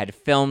had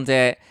filmed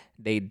it.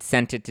 They'd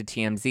sent it to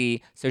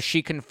TMZ. So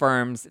she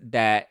confirms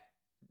that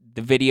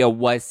the video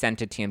was sent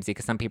to TMZ,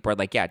 because some people are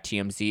like, yeah,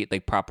 TMZ,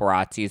 like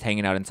paparazzi is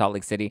hanging out in Salt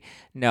Lake City.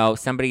 No,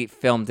 somebody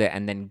filmed it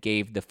and then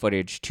gave the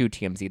footage to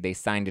TMZ. They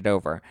signed it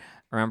over.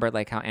 Remember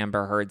like how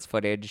Amber Heard's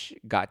footage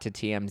got to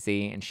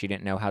TMZ and she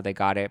didn't know how they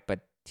got it, but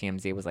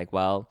TMZ was like,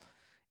 well,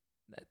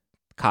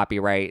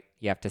 copyright,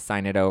 you have to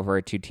sign it over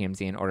to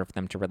TMZ in order for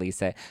them to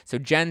release it. So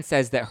Jen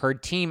says that her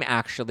team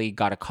actually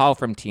got a call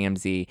from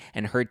TMZ,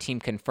 and her team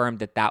confirmed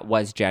that that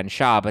was Jen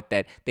Shah, but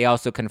that they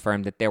also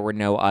confirmed that there were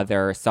no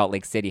other Salt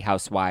Lake City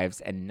housewives,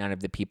 and none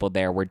of the people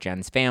there were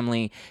Jen's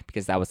family,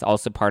 because that was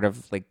also part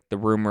of like the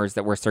rumors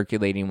that were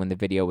circulating when the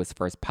video was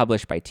first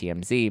published by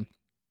TMZ.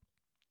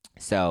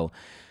 So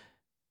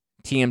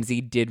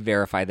TMZ did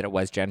verify that it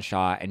was Jen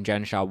Shah, and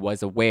Jen Shah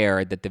was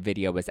aware that the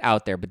video was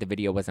out there, but the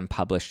video wasn't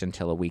published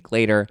until a week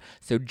later.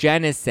 So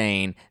Jen is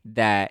saying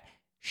that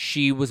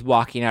she was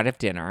walking out of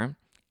dinner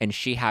and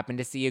she happened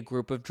to see a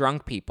group of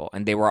drunk people,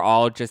 and they were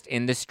all just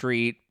in the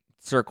street,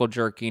 circle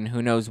jerking,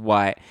 who knows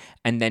what.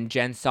 And then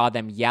Jen saw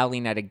them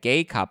yelling at a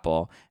gay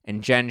couple,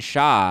 and Jen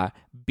Shah,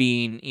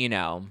 being, you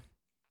know,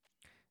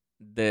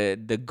 the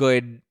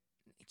good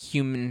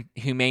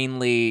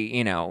humanely,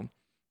 you know,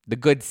 the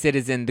good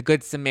citizen, the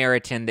good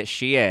Samaritan that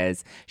she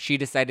is, she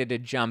decided to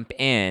jump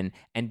in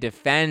and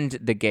defend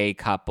the gay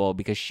couple,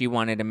 because she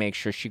wanted to make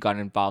sure she got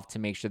involved to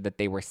make sure that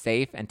they were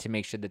safe and to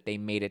make sure that they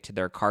made it to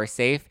their car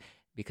safe,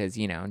 because,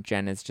 you know,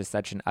 Jen is just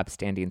such an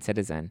upstanding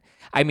citizen.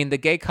 I mean, the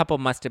gay couple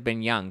must have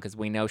been young, because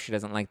we know she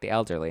doesn't like the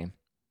elderly.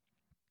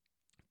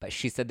 But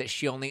she said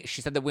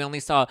that we only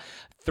saw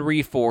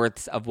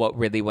 3/4 of what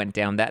really went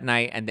down that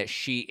night, and that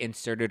she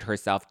inserted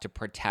herself to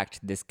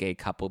protect this gay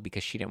couple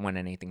because she didn't want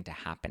anything to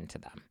happen to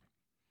them.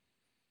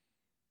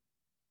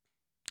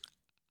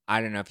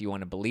 I don't know if you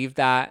want to believe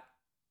that.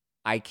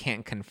 I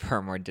can't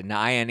confirm or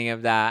deny any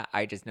of that.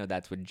 I just know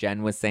that's what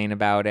Jen was saying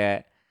about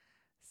it.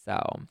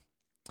 So,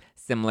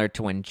 similar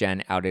to when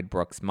Jen outed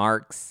Brooks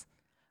Marks.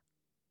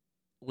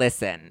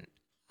 Listen,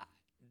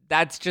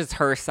 that's just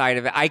her side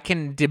of it. I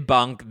can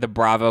debunk the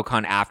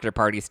BravoCon after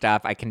party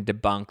stuff. I can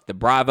debunk the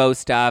Bravo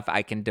stuff.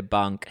 I can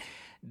debunk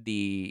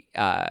the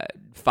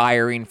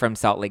firing from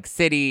Salt Lake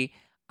City.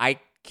 I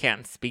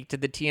can't speak to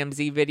the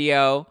TMZ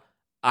video.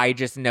 I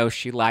just know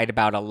she lied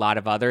about a lot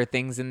of other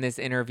things in this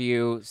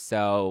interview.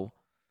 So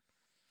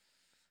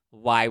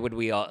why would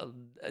we all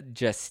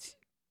just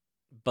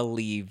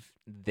believe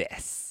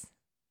this?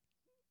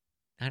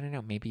 I don't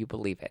know. Maybe you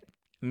believe it.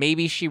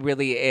 Maybe she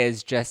really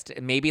is just,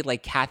 maybe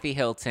like Kathy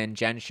Hilton,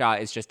 Jen Shah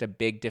is just a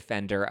big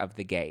defender of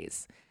the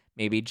gays.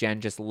 Maybe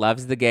Jen just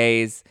loves the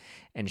gays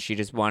and she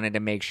just wanted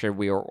to make sure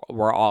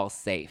we're all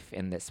safe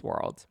in this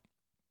world.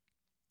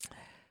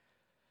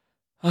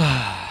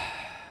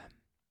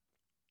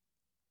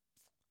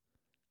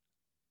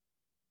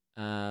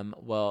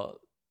 Well,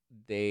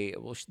 they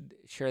will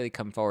surely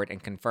come forward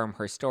and confirm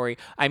her story.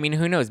 I mean,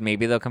 who knows?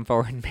 Maybe they'll come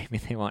forward, maybe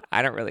they won't.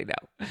 I don't really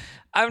know.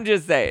 I'm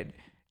just saying.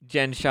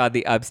 Jen Shah,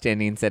 the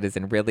upstanding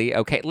citizen, really?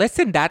 Okay,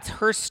 listen, that's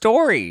her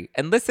story.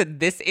 And listen,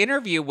 this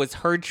interview was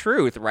her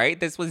truth, right?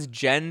 This was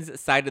Jen's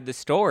side of the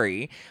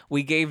story.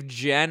 We gave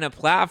Jen a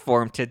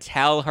platform to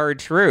tell her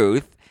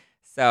truth.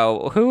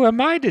 So who am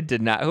I to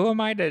deny? Who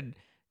am I to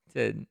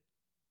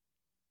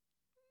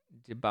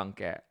debunk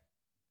it?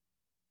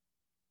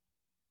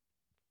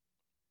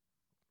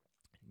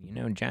 You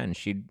know, Jen,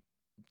 she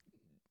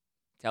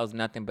tells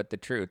nothing but the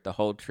truth, the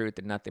whole truth,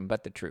 and nothing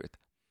but the truth.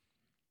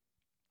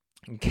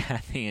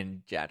 Kathy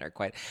and Jen are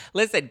quite...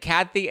 Listen,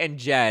 Kathy and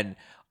Jen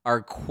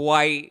are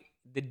quite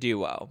the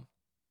duo.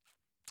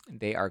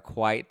 They are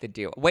quite the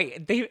duo.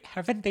 Wait,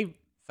 haven't they...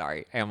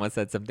 Sorry, I almost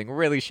said something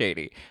really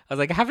shady. I was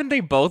like, haven't they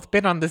both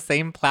been on the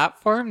same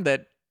platform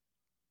that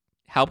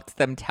helped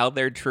them tell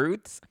their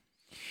truths?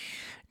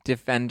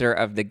 Defender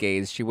of the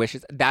gays. She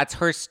wishes... That's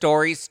her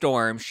story,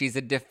 Storm. She's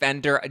a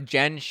defender.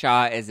 Jen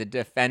Shah is a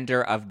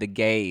defender of the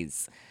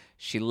gays.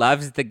 She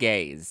loves the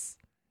gays.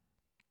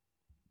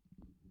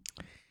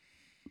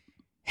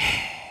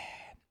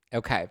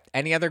 Okay.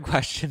 Any other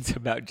questions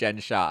about Jen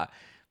Shah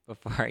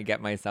before I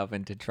get myself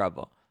into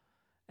trouble?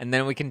 And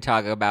then we can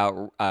talk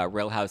about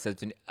Real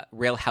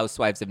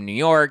Housewives of New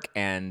York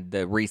and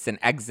the recent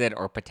exit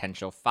or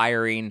potential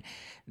firing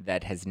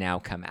that has now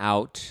come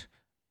out.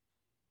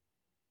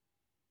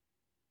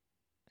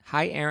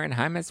 Hi, Aaron.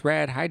 Hi, Miss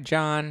Red. Hi,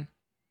 John.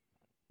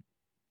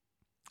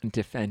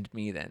 Defend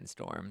me then,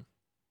 Storm.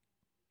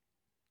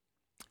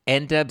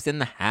 N-Dub's in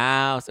the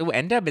house. Oh,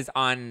 N-Dub is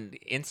on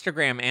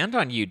Instagram and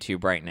on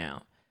YouTube right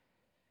now.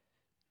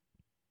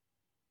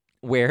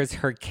 Where's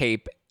her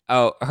cape?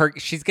 Oh,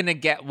 she's going to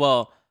get,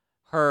 well,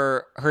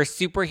 her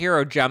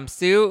superhero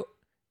jumpsuit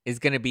is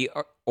going to be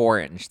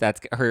orange.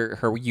 That's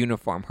her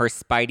uniform. Her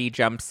Spidey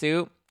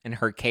jumpsuit and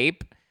her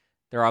cape,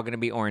 they're all going to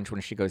be orange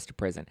when she goes to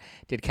prison.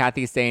 Did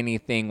Kathy say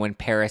anything when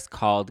Paris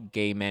called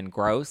gay men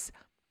gross?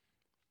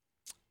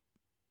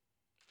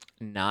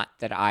 Not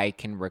that I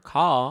can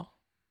recall.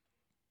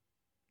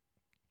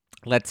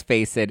 Let's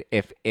face it,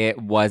 if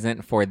it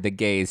wasn't for the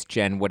gays,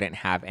 Jen wouldn't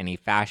have any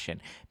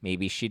fashion.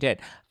 Maybe she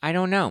did. I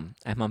don't know.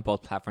 I'm on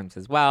both platforms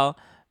as well.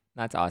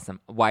 That's awesome.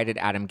 Why did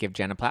Adam give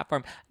Jen a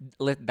platform?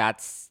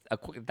 That's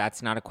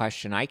not a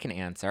question I can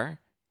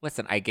answer.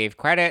 Listen, I gave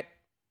credit.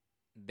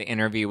 The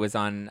interview was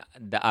on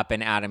the Up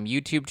and Adam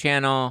YouTube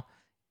channel.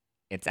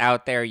 It's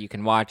out there. You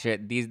can watch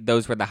it.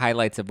 Those were the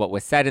highlights of what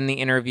was said in the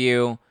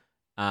interview.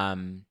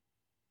 It's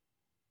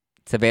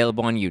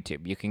available on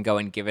YouTube. You can go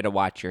and give it a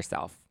watch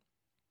yourself.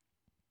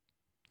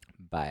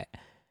 But,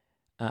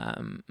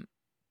 I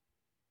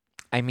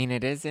mean,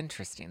 it is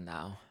interesting,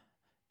 though.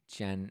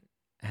 Jen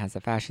has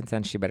a fashion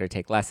sense. She better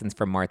take lessons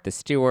from Martha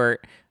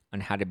Stewart on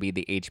how to be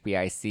the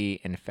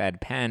HBIC and Fed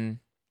Pen.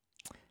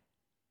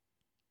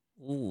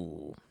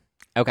 Ooh.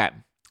 Okay.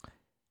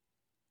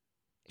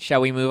 Shall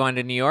we move on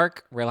to New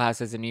York? Real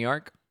Houses in New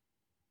York?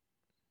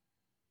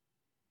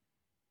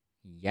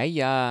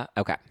 Yeah.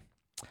 Okay.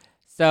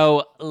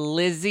 So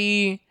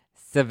Lizzie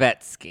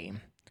Savetsky.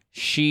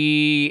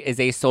 She is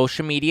a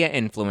social media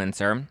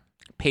influencer.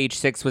 Page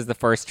Six was the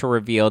first to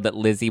reveal that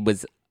Lizzie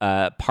was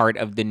part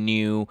of the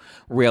new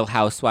Real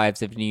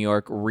Housewives of New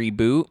York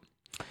reboot.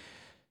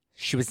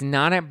 She was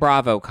not at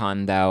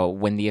BravoCon, though,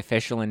 when the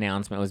official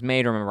announcement was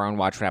made. Remember on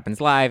Watch What Happens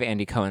Live,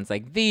 Andy Cohen's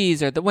like,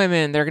 these are the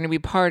women. They're going to be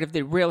part of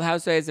the Real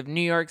Housewives of New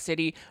York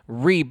City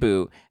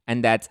reboot.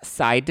 And that's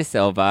Sai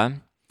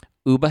DeSilva,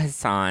 Uba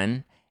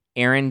Hassan,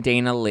 Erin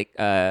Dana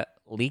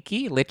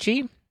Lichy,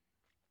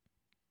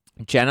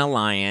 Jenna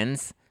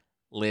Lyons,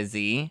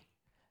 Lizzie,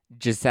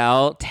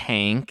 Giselle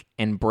Tank,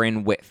 and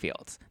Brynn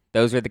Whitfield.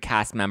 Those are the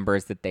cast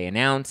members that they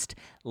announced.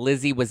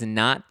 Lizzie was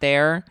not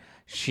there.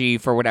 She,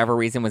 for whatever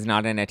reason, was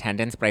not in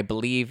attendance, but I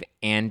believe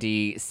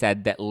Andy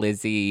said that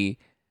Lizzie,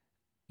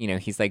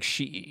 he's like,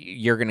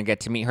 you're going to get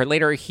to meet her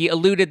later. He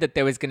alluded that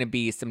there was going to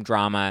be some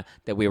drama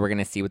that we were going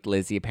to see with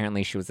Lizzie.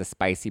 Apparently, she was a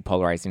spicy,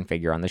 polarizing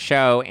figure on the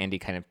show. Andy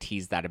kind of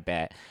teased that a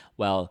bit.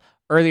 Well,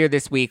 earlier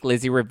this week,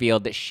 Lizzie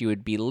revealed that she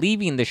would be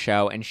leaving the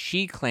show, and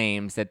she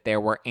claims that there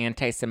were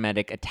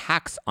anti-Semitic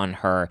attacks on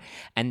her,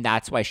 and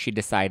that's why she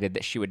decided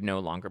that she would no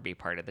longer be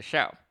part of the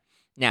show.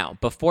 Now,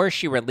 before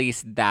she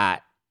released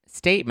that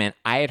statement,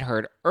 I had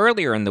heard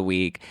earlier in the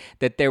week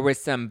that there was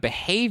some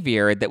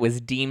behavior that was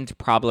deemed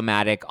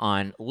problematic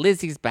on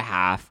Lizzie's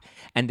behalf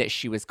and that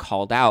she was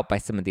called out by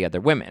some of the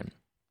other women.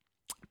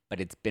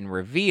 But it's been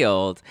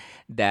revealed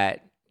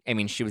that,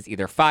 she was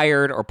either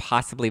fired or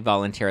possibly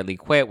voluntarily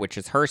quit, which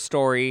is her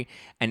story.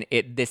 And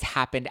this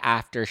happened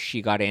after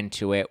she got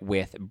into it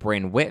with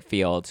Brynn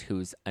Whitfield,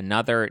 who's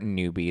another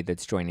newbie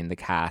that's joining the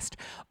cast,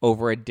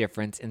 over a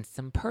difference in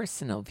some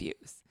personal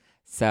views.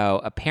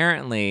 So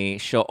apparently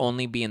she'll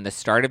only be in the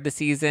start of the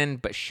season,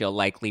 but she'll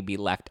likely be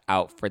left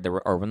out for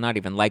not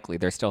even likely,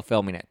 they're still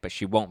filming it, but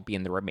she won't be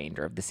in the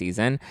remainder of the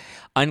season.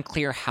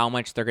 Unclear how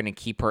much they're going to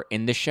keep her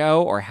in the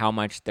show or how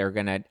much they're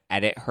going to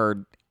edit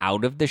her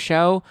out of the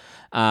show.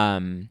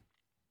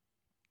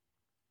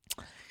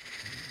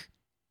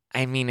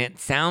 It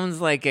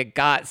sounds like it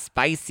got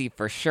spicy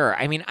for sure.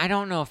 I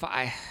don't know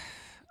I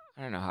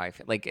don't know how I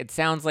feel. Like, it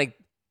sounds like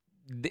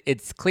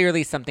it's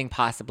clearly something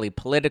possibly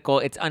political.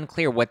 It's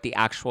unclear what the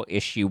actual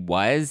issue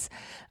was,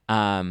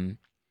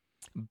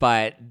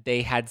 but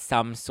they had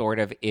some sort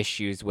of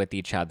issues with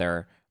each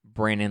other.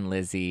 Brynn and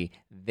Lizzie,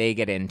 they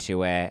get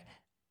into it,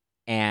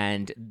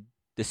 and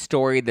the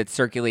story that's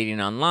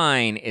circulating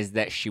online is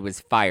that she was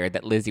fired,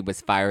 that Lizzie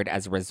was fired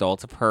as a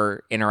result of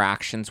her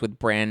interactions with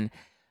Brynn.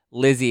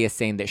 Lizzie is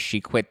saying that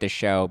she quit the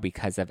show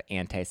because of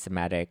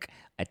anti-Semitic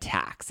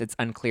attacks. It's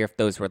unclear if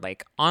those were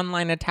like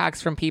online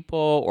attacks from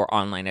people or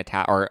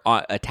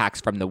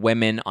attacks from the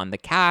women on the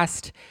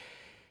cast.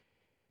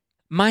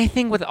 My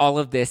thing with all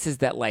of this is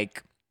that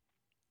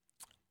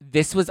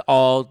this was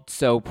all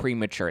so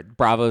premature.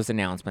 Bravo's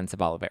announcements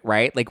of all of it,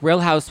 right? Like,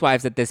 Real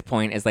Housewives at this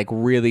point is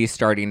really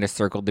starting to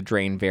circle the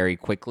drain very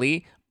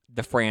quickly.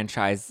 The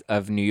franchise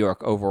of New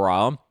York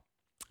overall.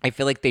 I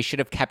feel like they should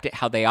have kept it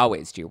how they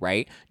always do,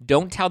 right?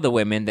 Don't tell the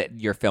women that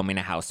you're filming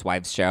a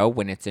Housewives show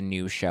when it's a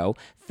new show.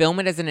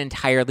 Film it as an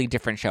entirely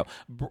different show.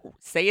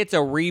 Say it's a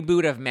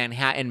reboot of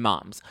Manhattan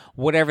Moms,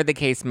 whatever the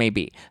case may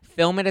be.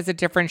 Film it as a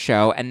different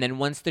show, and then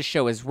once the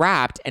show is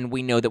wrapped and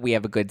we know that we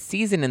have a good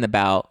season in the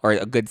belt or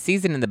a good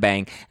season in the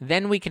bank,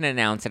 then we can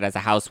announce it as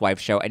a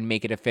Housewives show and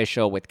make it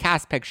official with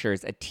cast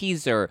pictures, a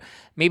teaser,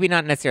 maybe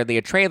not necessarily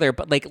a trailer,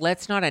 but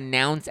let's not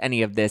announce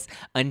any of this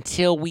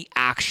until we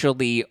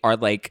actually are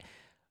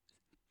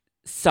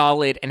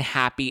solid and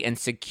happy and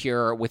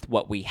secure with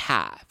what we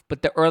have.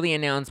 But the early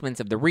announcements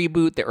of the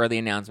reboot, the early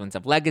announcements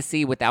of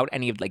Legacy without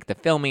any of the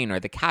filming or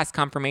the cast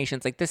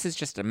confirmations, this is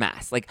just a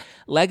mess.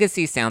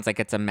 Legacy sounds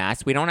like it's a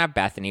mess. We don't have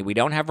Bethany. We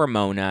don't have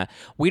Ramona.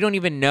 We don't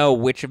even know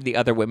which of the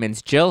other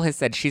women's. Jill has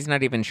said she's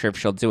not even sure if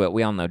she'll do it.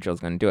 We all know Jill's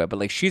going to do it,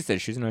 but she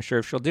said she's not sure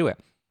if she'll do it.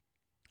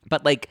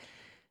 But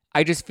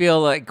I just feel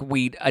like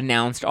we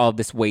announced all of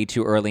this way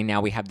too early.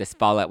 Now we have this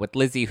fallout with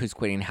Lizzie, who's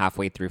quitting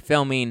halfway through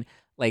filming.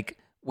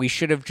 We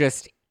should have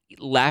just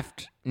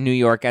left New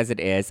York as it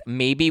is.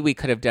 Maybe we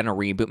could have done a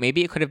reboot.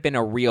 Maybe it could have been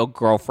a Real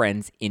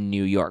Girlfriends in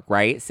New York,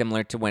 right?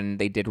 Similar to when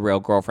they did Real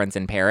Girlfriends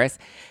in Paris.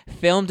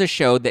 Filmed a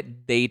show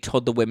that they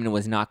told the women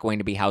was not going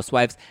to be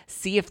housewives.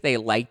 See if they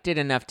liked it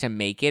enough to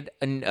make it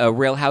a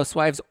Real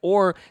Housewives,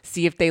 or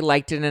see if they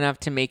liked it enough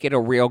to make it a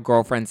Real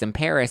Girlfriends in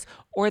Paris.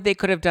 Or they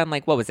could have done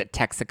like, what was it,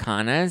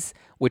 Texacanas,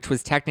 which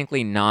was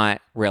technically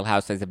not Real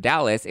Housewives of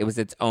Dallas. It was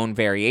its own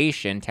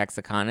variation,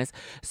 Texacanas.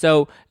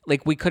 So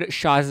like we could have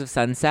Shaws of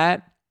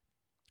Sunset,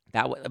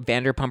 that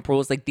Vanderpump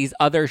Rules, like these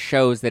other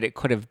shows that it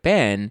could have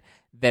been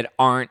that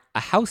aren't a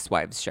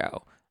Housewives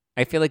show.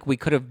 I feel like we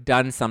could have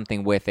done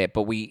something with it,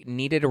 but we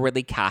needed to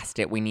really cast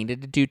it. We needed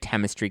to do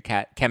chemistry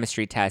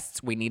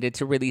tests. We needed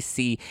to really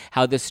see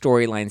how the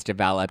storylines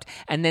developed,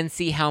 and then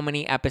see how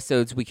many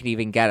episodes we could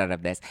even get out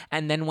of this.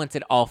 And then once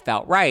it all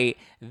felt right,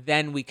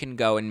 then we can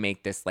go and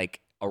make this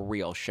like a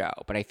real show.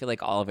 But I feel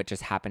like all of it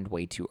just happened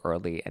way too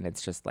early, and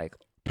it's just like...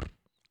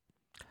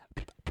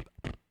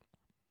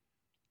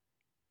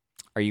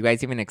 Are you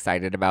guys even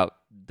excited about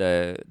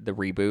the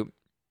reboot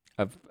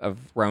of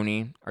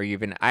Roni? Are you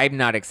even? I'm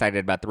not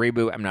excited about the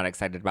reboot. I'm not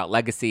excited about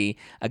Legacy.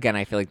 Again,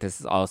 I feel like this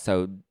is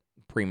also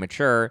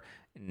premature,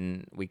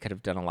 and we could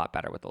have done a lot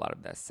better with a lot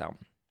of this. So,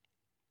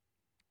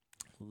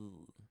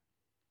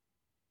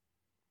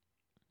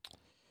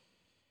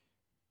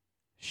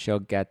 she'll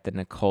get the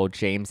Nicole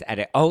James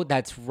edit. Oh,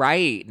 that's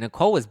right.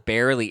 Nicole was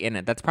barely in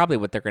it. That's probably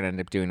what they're going to end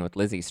up doing with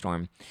Lizzie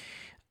Storm.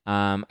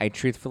 I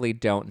truthfully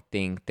don't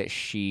think that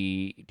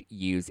she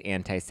used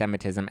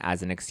anti-Semitism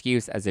as an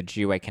excuse. As a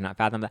Jew, I cannot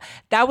fathom that.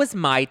 That was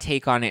my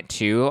take on it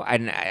too.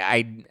 And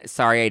I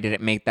sorry I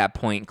didn't make that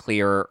point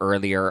clearer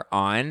earlier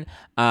on.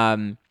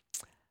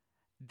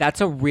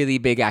 That's a really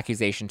big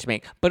accusation to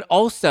make. But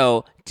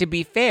also, to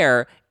be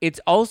fair, it's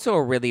also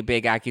a really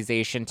big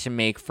accusation to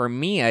make for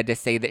Mia to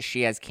say that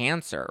she has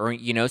cancer. Or,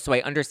 you know, so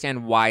I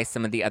understand why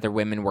some of the other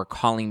women were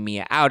calling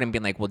Mia out and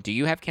being like, well, do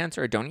you have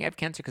cancer or don't you have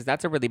cancer? Because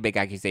that's a really big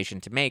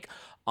accusation to make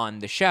on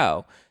the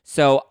show.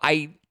 So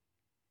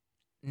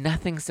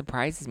nothing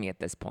surprises me at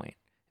this point.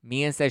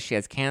 Mia says she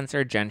has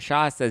cancer. Jen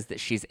Shah says that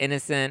she's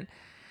innocent.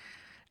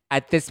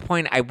 At this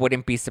point, I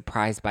wouldn't be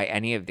surprised by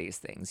any of these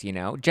things, you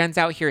know? Jen's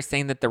out here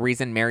saying that the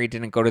reason Mary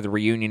didn't go to the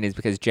reunion is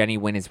because Jenny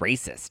Wynn is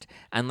racist.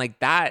 And like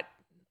that,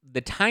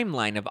 the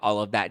timeline of all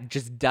of that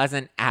just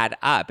doesn't add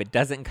up. It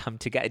doesn't come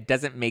together. It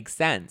doesn't make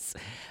sense.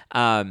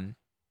 Listen,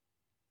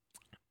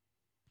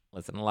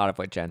 a lot of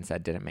what Jen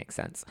said didn't make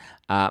sense.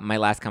 My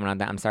last comment on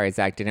that, I'm sorry,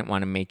 Zach, didn't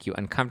want to make you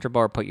uncomfortable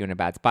or put you in a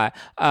bad spot.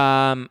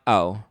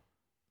 Oh,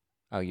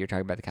 you're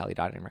talking about the Kelly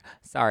Dodd.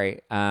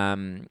 Sorry.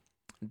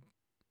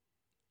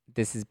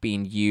 This is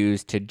being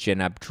used to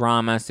gin up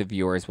drama, so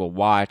viewers will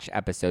watch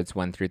episodes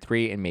 1 through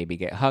 3 and maybe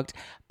get hooked.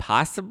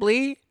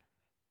 Possibly.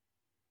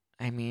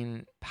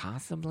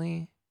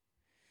 Possibly.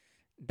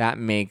 That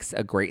makes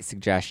a great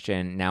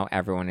suggestion. Now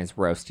everyone is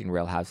roasting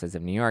Real Houses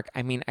of New York.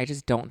 I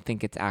just don't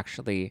think it's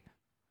actually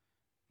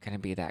going to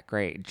be that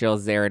great. Jill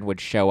Zarin would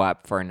show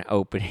up for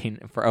opening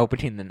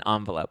an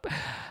envelope.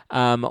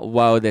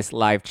 Whoa, this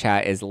live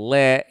chat is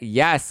lit.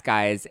 Yes,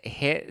 guys,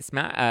 hit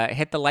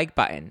the like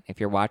button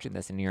if you're watching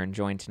this and you're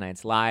enjoying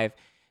tonight's live.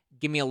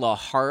 Give me a little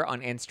heart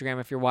on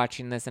Instagram if you're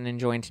watching this and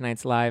enjoying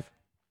tonight's live.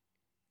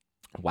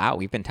 Wow,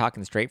 we've been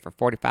talking straight for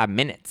 45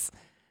 minutes.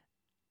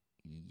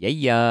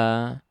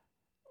 Yeah.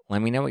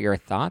 Let me know what your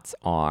thoughts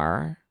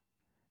are.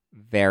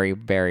 Very,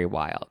 very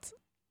wild.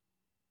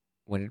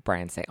 What did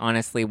Brian say?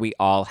 Honestly, we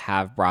all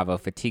have Bravo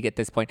fatigue at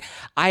this point.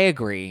 I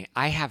agree.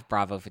 I have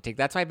Bravo fatigue.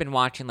 That's why I've been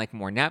watching like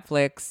more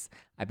Netflix.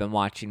 I've been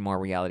watching more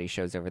reality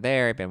shows over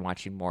there. I've been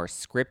watching more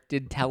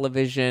scripted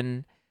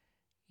television.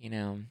 You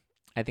know,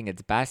 I think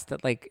it's best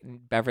that like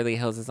Beverly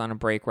Hills is on a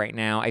break right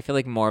now. I feel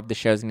like more of the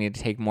shows need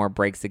to take more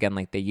breaks again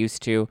like they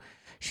used to.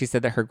 She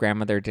said that her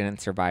grandmother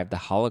didn't survive the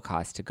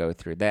Holocaust to go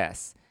through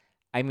this.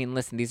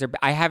 Listen,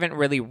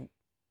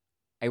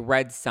 I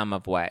read some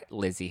of what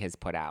Lizzie has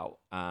put out.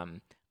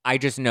 I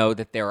just know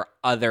that there are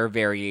other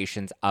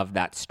variations of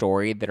that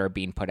story that are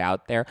being put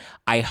out there.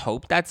 I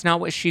hope that's not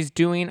what she's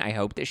doing. I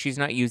hope that she's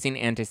not using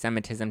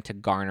anti-Semitism to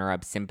garner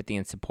up sympathy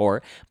and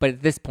support. But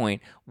at this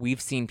point, we've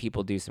seen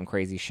people do some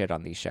crazy shit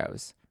on these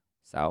shows.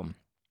 So,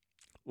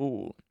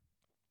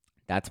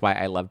 that's why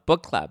I love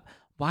book club.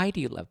 Why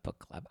do you love book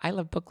club? I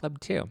love book club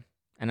too.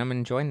 And I'm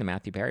enjoying the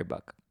Matthew Perry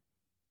book.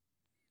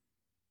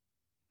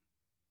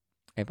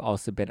 I've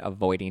also been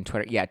avoiding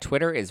Twitter. Yeah,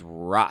 Twitter is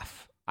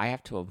rough.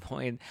 I've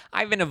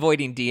been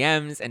avoiding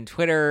DMs and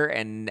Twitter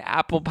and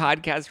Apple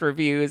Podcast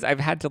reviews. I've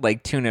had to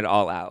like tune it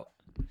all out.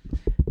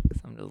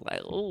 So I'm just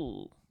like,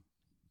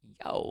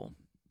 yo.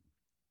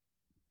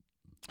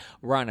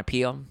 We're on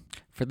appeal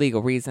for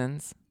legal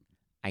reasons.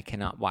 I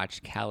cannot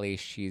watch Kelly.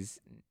 She's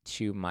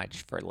too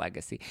much for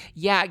Legacy.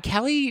 Yeah,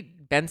 Kelly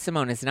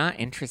Ben-Simone is not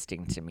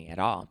interesting to me at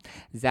all.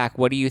 Zach,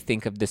 what do you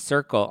think of The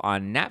Circle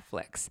on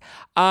Netflix?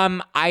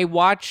 I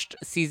watched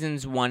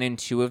seasons 1 and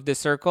 2 of The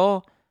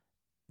Circle.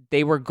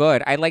 They were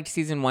good. I liked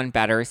season 1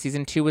 better.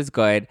 Season 2 was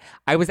good.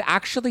 I was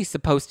actually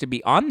supposed to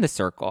be on The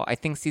Circle. I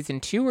think season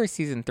 2 or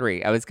season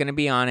 3. I was going to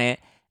be on it.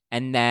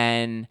 And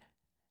then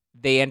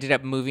they ended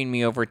up moving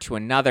me over to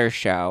another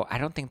show. I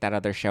don't think that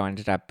other show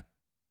ended up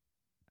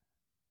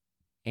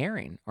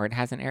airing, or it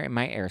hasn't aired. It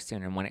might air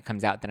soon. And when it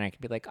comes out, then I can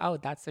be like, oh,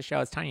 that's the show I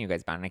was telling you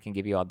guys about. And I can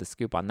give you all the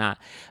scoop on that.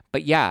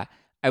 But yeah,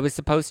 I was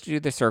supposed to do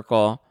The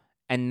Circle.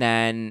 And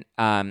then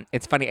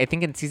it's funny. I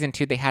think in season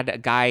 2, they had a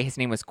guy, his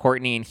name was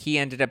Courtney, and he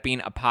ended up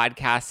being a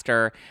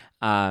podcaster.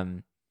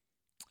 And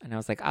I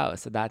was like, oh,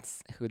 so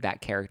that's who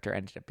that character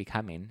ended up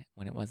becoming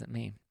when it wasn't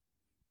me.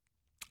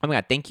 Oh my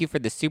God, thank you for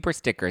the super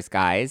stickers,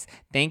 guys.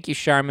 Thank you,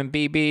 Charmin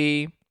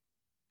BB.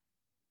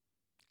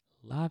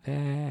 Love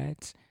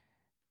it.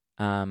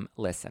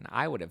 Listen,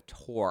 I would have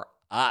tore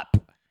up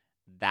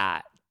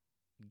that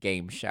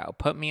game show.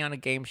 Put me on a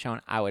game show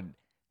and I would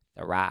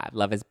thrive.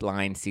 Love is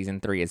Blind season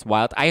 3 is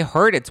wild. I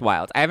heard it's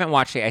wild. I haven't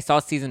watched it. I saw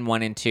season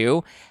 1 and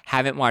 2.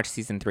 Haven't watched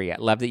season 3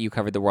 yet. Love that you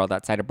covered the world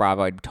outside of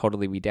Bravo. I'd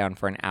totally be down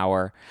for an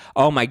hour.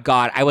 Oh my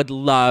God, I would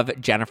love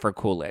Jennifer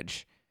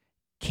Coolidge.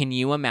 Can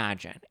you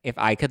imagine if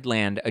I could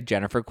land a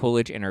Jennifer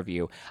Coolidge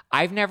interview?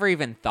 I've never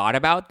even thought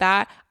about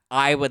that.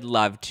 I would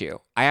love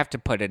to. I have to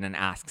put it in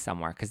Ask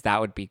somewhere because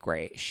that would be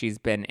great. She's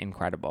been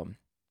incredible.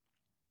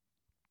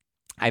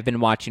 I've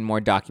been watching more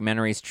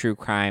documentaries, true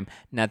crime,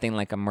 nothing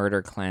like a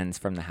murder cleanse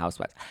from the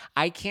Housewives.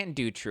 I can't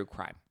do true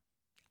crime.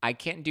 I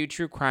can't do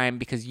true crime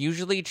because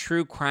usually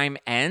true crime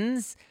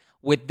ends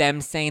with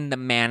them saying the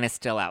man is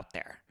still out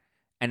there.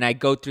 And I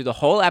go through the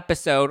whole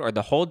episode or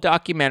the whole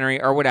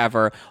documentary or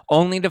whatever,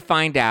 only to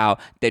find out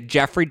that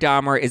Jeffrey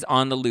Dahmer is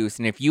on the loose.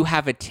 And if you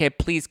have a tip,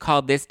 please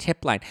call this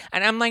tip line.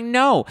 And I'm like,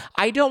 no,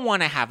 I don't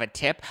want to have a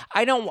tip.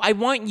 I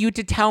want you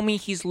to tell me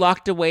he's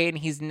locked away and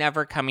he's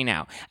never coming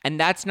out. And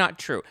that's not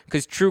true,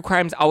 because true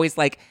crime's always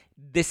like,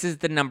 this is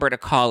the number to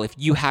call if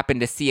you happen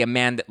to see a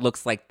man that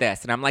looks like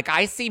this. And I'm like,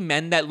 I see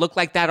men that look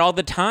like that all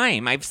the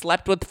time. I've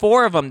slept with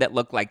 4 of them that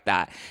look like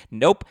that.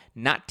 Nope,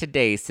 not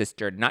today,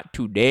 sister. Not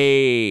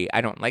today.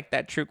 I don't like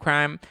that true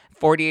crime.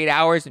 48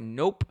 hours.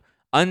 Nope.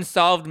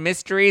 Unsolved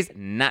mysteries.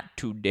 Not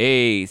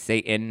today,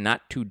 Satan.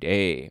 Not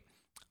today.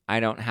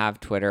 I don't have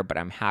Twitter, but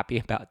I'm happy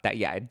about that.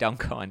 Yeah, don't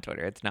go on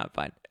Twitter. It's not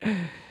fun.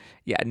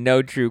 Yeah,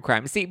 no true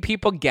crime. See,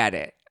 people get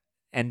it.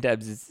 And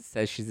Dubs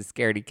says she's a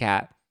scaredy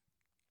cat.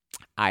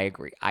 I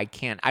agree. I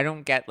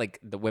don't get like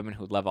the women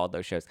who love all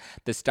those shows.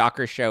 The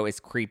Stalker Show is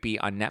creepy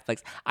on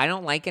Netflix. I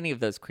don't like any of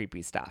those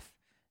creepy stuff.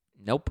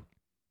 Nope.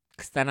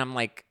 Because then I'm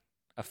like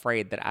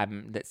afraid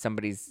that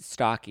somebody's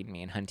stalking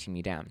me and hunting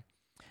me down.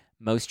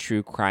 Most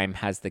true crime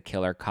has the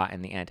killer caught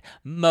in the end.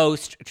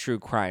 Most true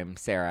crime,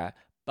 Sarah.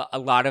 But a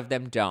lot of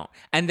them don't.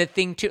 And the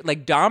thing too,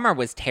 like Dahmer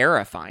was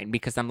terrifying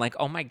because I'm like,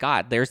 oh my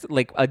God, there's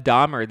like a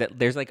Dahmer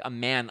there's like a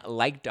man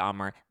like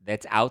Dahmer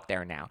that's out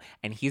there now.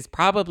 And he's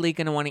probably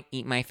going to want to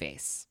eat my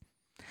face.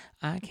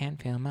 I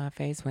can't feel my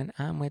face when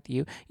I'm with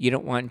you. You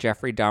don't want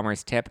Jeffrey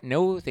Dahmer's tip?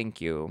 No,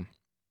 thank you.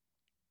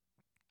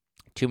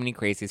 Too many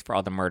crazies for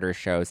all the murder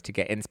shows to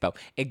get inspo.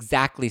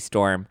 Exactly,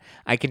 Storm.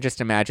 I can just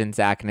imagine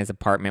Zach in his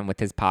apartment with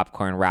his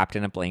popcorn wrapped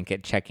in a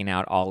blanket, checking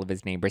out all of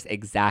his neighbors.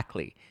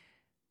 Exactly.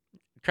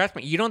 Trust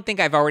me, you don't think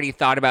I've already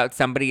thought about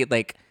somebody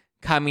like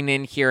coming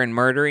in here and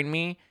murdering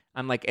me?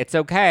 I'm like, it's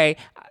okay.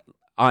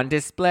 On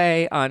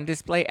display.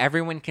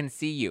 Everyone can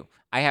see you.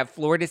 I have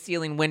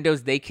floor-to-ceiling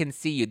windows. They can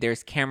see you.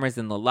 There's cameras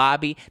in the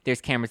lobby. There's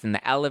cameras in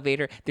the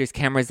elevator. There's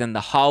cameras in the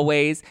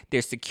hallways.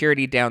 There's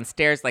security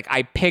downstairs. Like,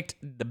 I picked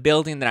the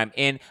building that I'm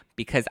in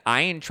because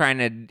I ain't trying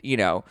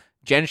to,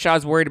 Jen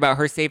Shah's worried about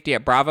her safety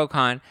at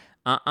BravoCon.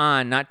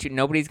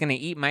 Nobody's going to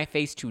eat my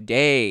face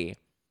today.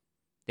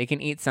 They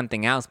can eat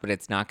something else, but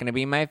it's not going to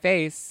be my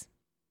face.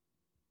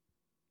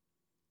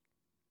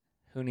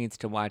 Who needs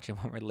to watch it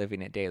when we're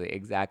living it daily?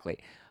 Exactly.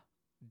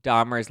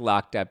 Dahmer's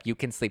locked up. You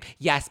can sleep.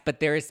 Yes,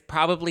 but there is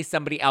probably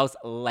somebody else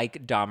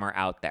like Dahmer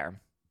out there.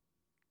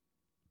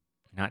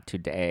 Not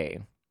today.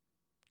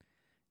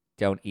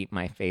 Don't eat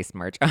my face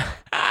merch.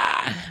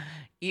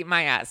 Eat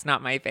my ass,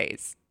 not my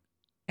face.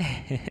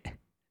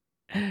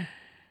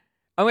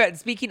 Oh my God,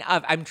 speaking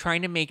of, I'm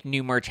trying to make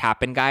new merch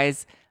happen,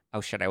 guys. Oh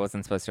shit, I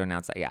wasn't supposed to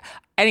announce that. Yeah.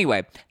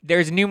 Anyway,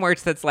 there's new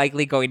merch that's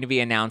likely going to be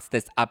announced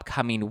this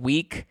upcoming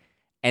week.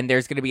 And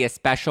there's going to be a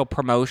special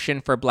promotion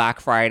for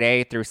Black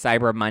Friday through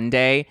Cyber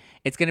Monday.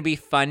 It's going to be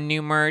fun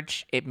new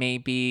merch. It may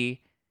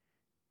be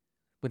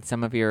with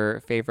some of your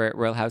favorite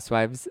Real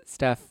Housewives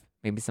stuff,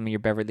 maybe some of your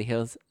Beverly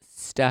Hills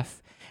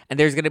stuff. And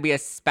there's going to be a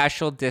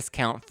special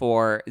discount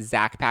for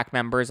Zach Pack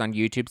members on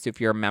YouTube. So if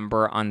you're a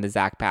member on the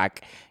Zach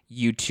Pack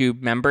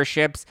YouTube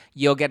memberships,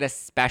 you'll get a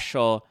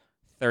special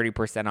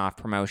 30% off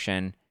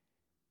promotion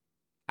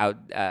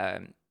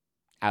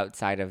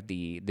outside of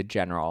the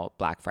general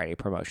Black Friday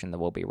promotion that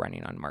we'll be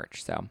running on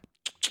merch. So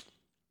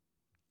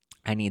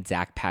I need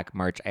Zach Pack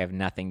merch. I have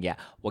nothing yet.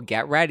 Well,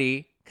 get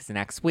ready because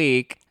next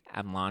week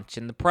I'm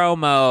launching the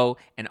promo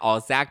and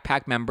all Zach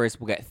Pack members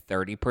will get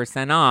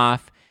 30%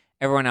 off.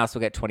 Everyone else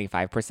will get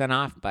 25%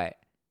 off, but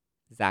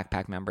Zach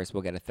Pack members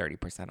will get a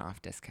 30%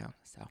 off discount.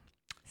 So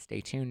stay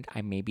tuned.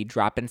 I may be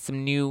dropping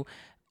some new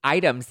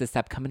items this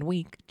upcoming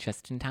week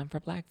just in time for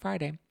Black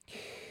Friday.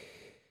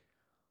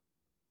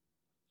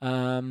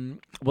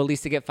 Will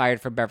Lisa get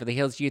fired from Beverly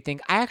Hills? Do you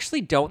think? I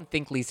actually don't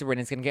think Lisa Rinna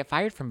is going to get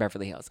fired from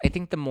Beverly Hills. I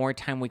think the more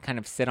time we kind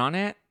of sit on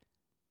it,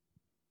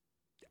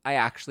 I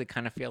actually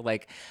kind of feel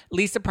like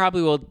Lisa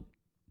probably will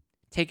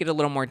take it a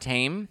little more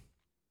tame.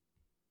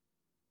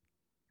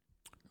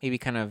 Maybe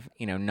kind of,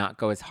 not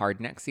go as hard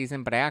next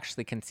season, but I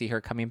actually can see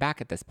her coming back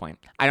at this point.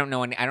 I don't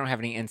know. I don't have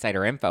any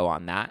insider info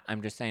on that.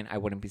 I'm just saying I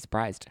wouldn't be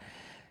surprised.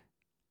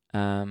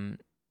 Not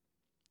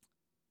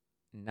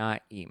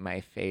eat my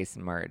face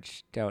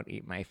merch. Don't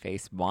eat my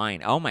face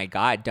wine. Oh my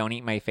God, don't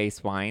eat my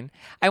face wine.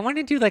 I want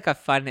to do like a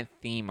fun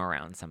theme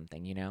around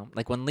something,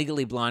 Like when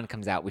Legally Blonde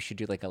comes out, we should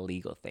do like a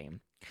legal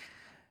theme.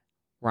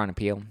 We're on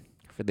appeal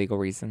for legal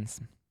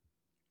reasons.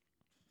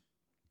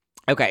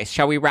 Okay,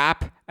 shall we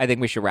wrap? I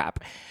think we should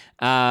wrap.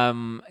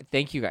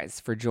 Thank you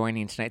guys for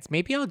joining tonight.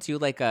 Maybe I'll do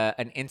like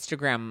an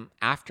Instagram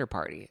after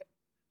party.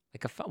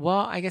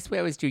 I guess we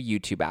always do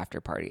YouTube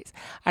after parties.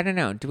 I don't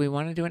know. Do we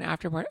want to do an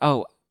after party?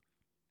 Oh,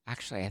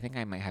 actually, I think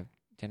I might have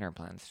dinner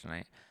plans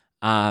tonight.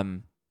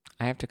 I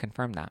have to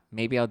confirm that.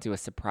 Maybe I'll do a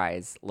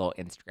surprise little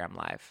Instagram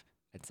live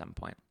at some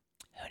point.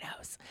 Who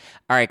knows?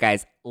 All right,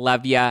 guys.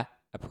 Love ya.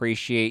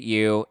 Appreciate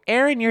you.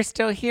 Aaron, you're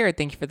still here.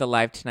 Thank you for the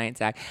live tonight,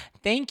 Zach.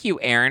 Thank you,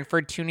 Aaron,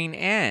 for tuning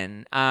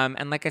in.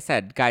 And like I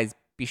said, guys,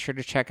 be sure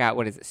to check out,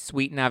 what is it?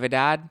 Sweet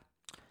Navidad?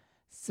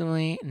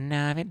 Sweet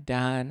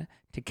Navidad.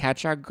 To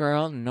catch our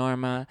girl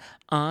Norma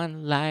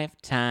on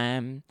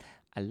Lifetime.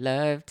 I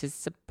love to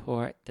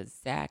support the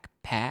Zach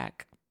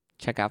Pack.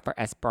 Look out for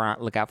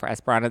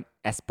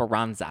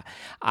Esperanza.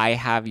 I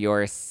have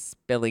your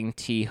Spilling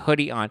Tea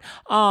hoodie on.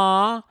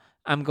 Aw,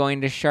 I'm going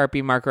to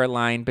Sharpie marker a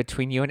line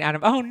between you and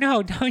Adam. Oh,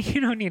 no,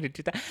 you don't need to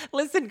do that.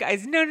 Listen,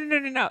 guys, no.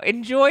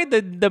 Enjoy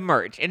the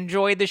merch.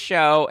 Enjoy the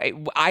show.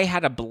 I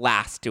had a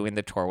blast doing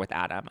the tour with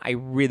Adam. I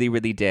really,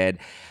 really did.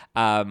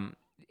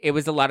 It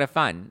was a lot of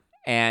fun.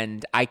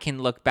 And I can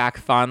look back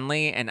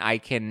fondly and I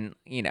can,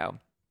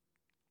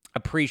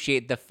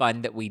 appreciate the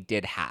fun that we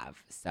did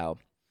have. So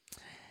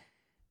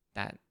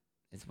that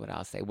is what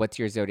I'll say. What's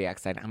your zodiac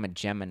sign? I'm a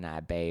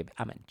Gemini, babe.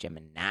 I'm a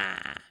Gemini.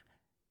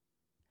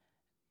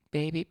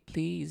 Baby,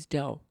 please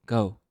don't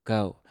go.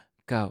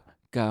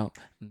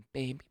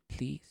 Baby,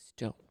 please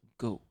don't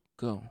go.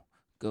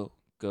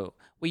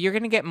 Well, you're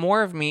going to get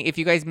more of me. If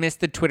you guys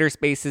missed the Twitter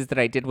spaces that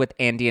I did with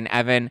Andy and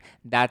Evan,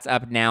 that's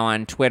up now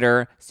on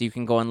Twitter. So you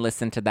can go and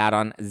listen to that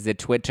on the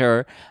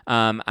Twitter.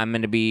 I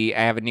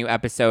have a new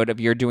episode of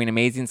You're Doing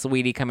Amazing,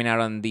 Sweetie, coming out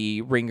on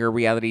the Ringer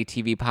Reality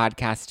TV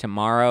podcast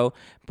tomorrow,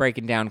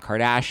 breaking down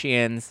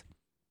Kardashians.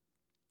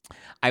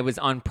 I was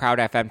on Proud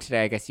FM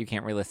today. I guess you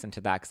can't re-listen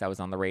to that because I was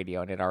on the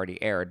radio and it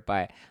already aired.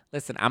 But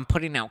listen, I'm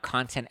putting out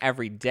content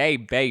every day,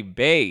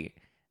 baby.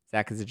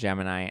 Zach is a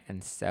Gemini,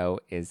 and so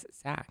is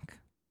Zach.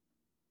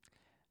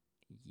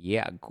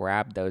 Yeah,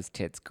 grab those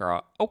tits,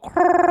 girl.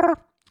 Okay.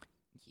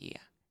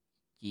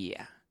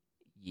 Yeah.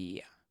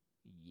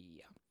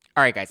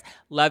 All right, guys.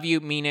 Love you.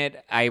 Mean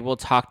it. I will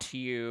talk to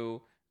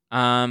you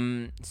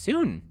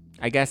soon.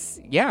 I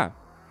guess, yeah.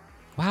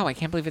 Wow, I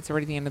can't believe it's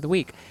already the end of the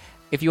week.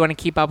 If you want to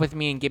keep up with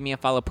me and give me a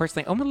follow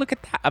personally, oh, look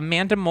at that.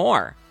 Amanda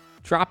Moore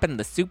dropping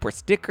the super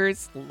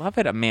stickers. Love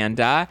it,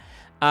 Amanda.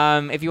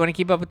 If you want to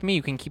keep up with me,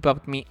 you can keep up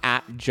with me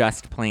at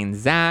Just Plain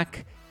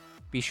Zach.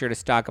 Be sure to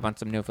stock up on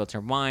some No Filter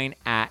wine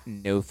at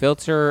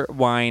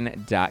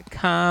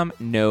nofilterwine.com.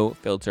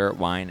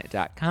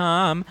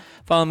 Nofilterwine.com.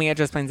 Follow me at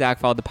Just Plain Zach.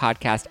 Follow the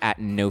podcast at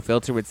No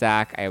Filter with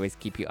Zach. I always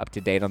keep you up to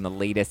date on the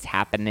latest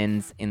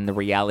happenings in the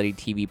reality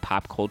TV,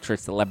 pop culture,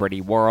 celebrity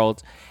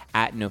world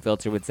at No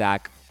Filter with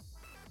Zach.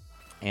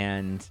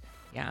 And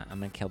yeah, I'm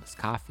going to kill this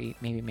coffee,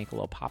 maybe make a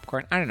little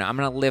popcorn. I don't know. I'm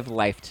going to live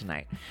life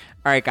tonight.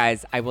 All right,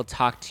 guys, I will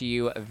talk to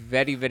you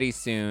very, very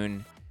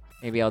soon.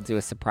 Maybe I'll do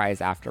a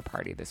surprise after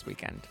party this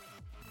weekend.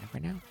 Never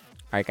know. All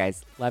right,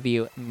 guys, love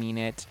you. Mean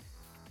it.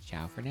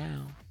 Ciao for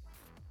now.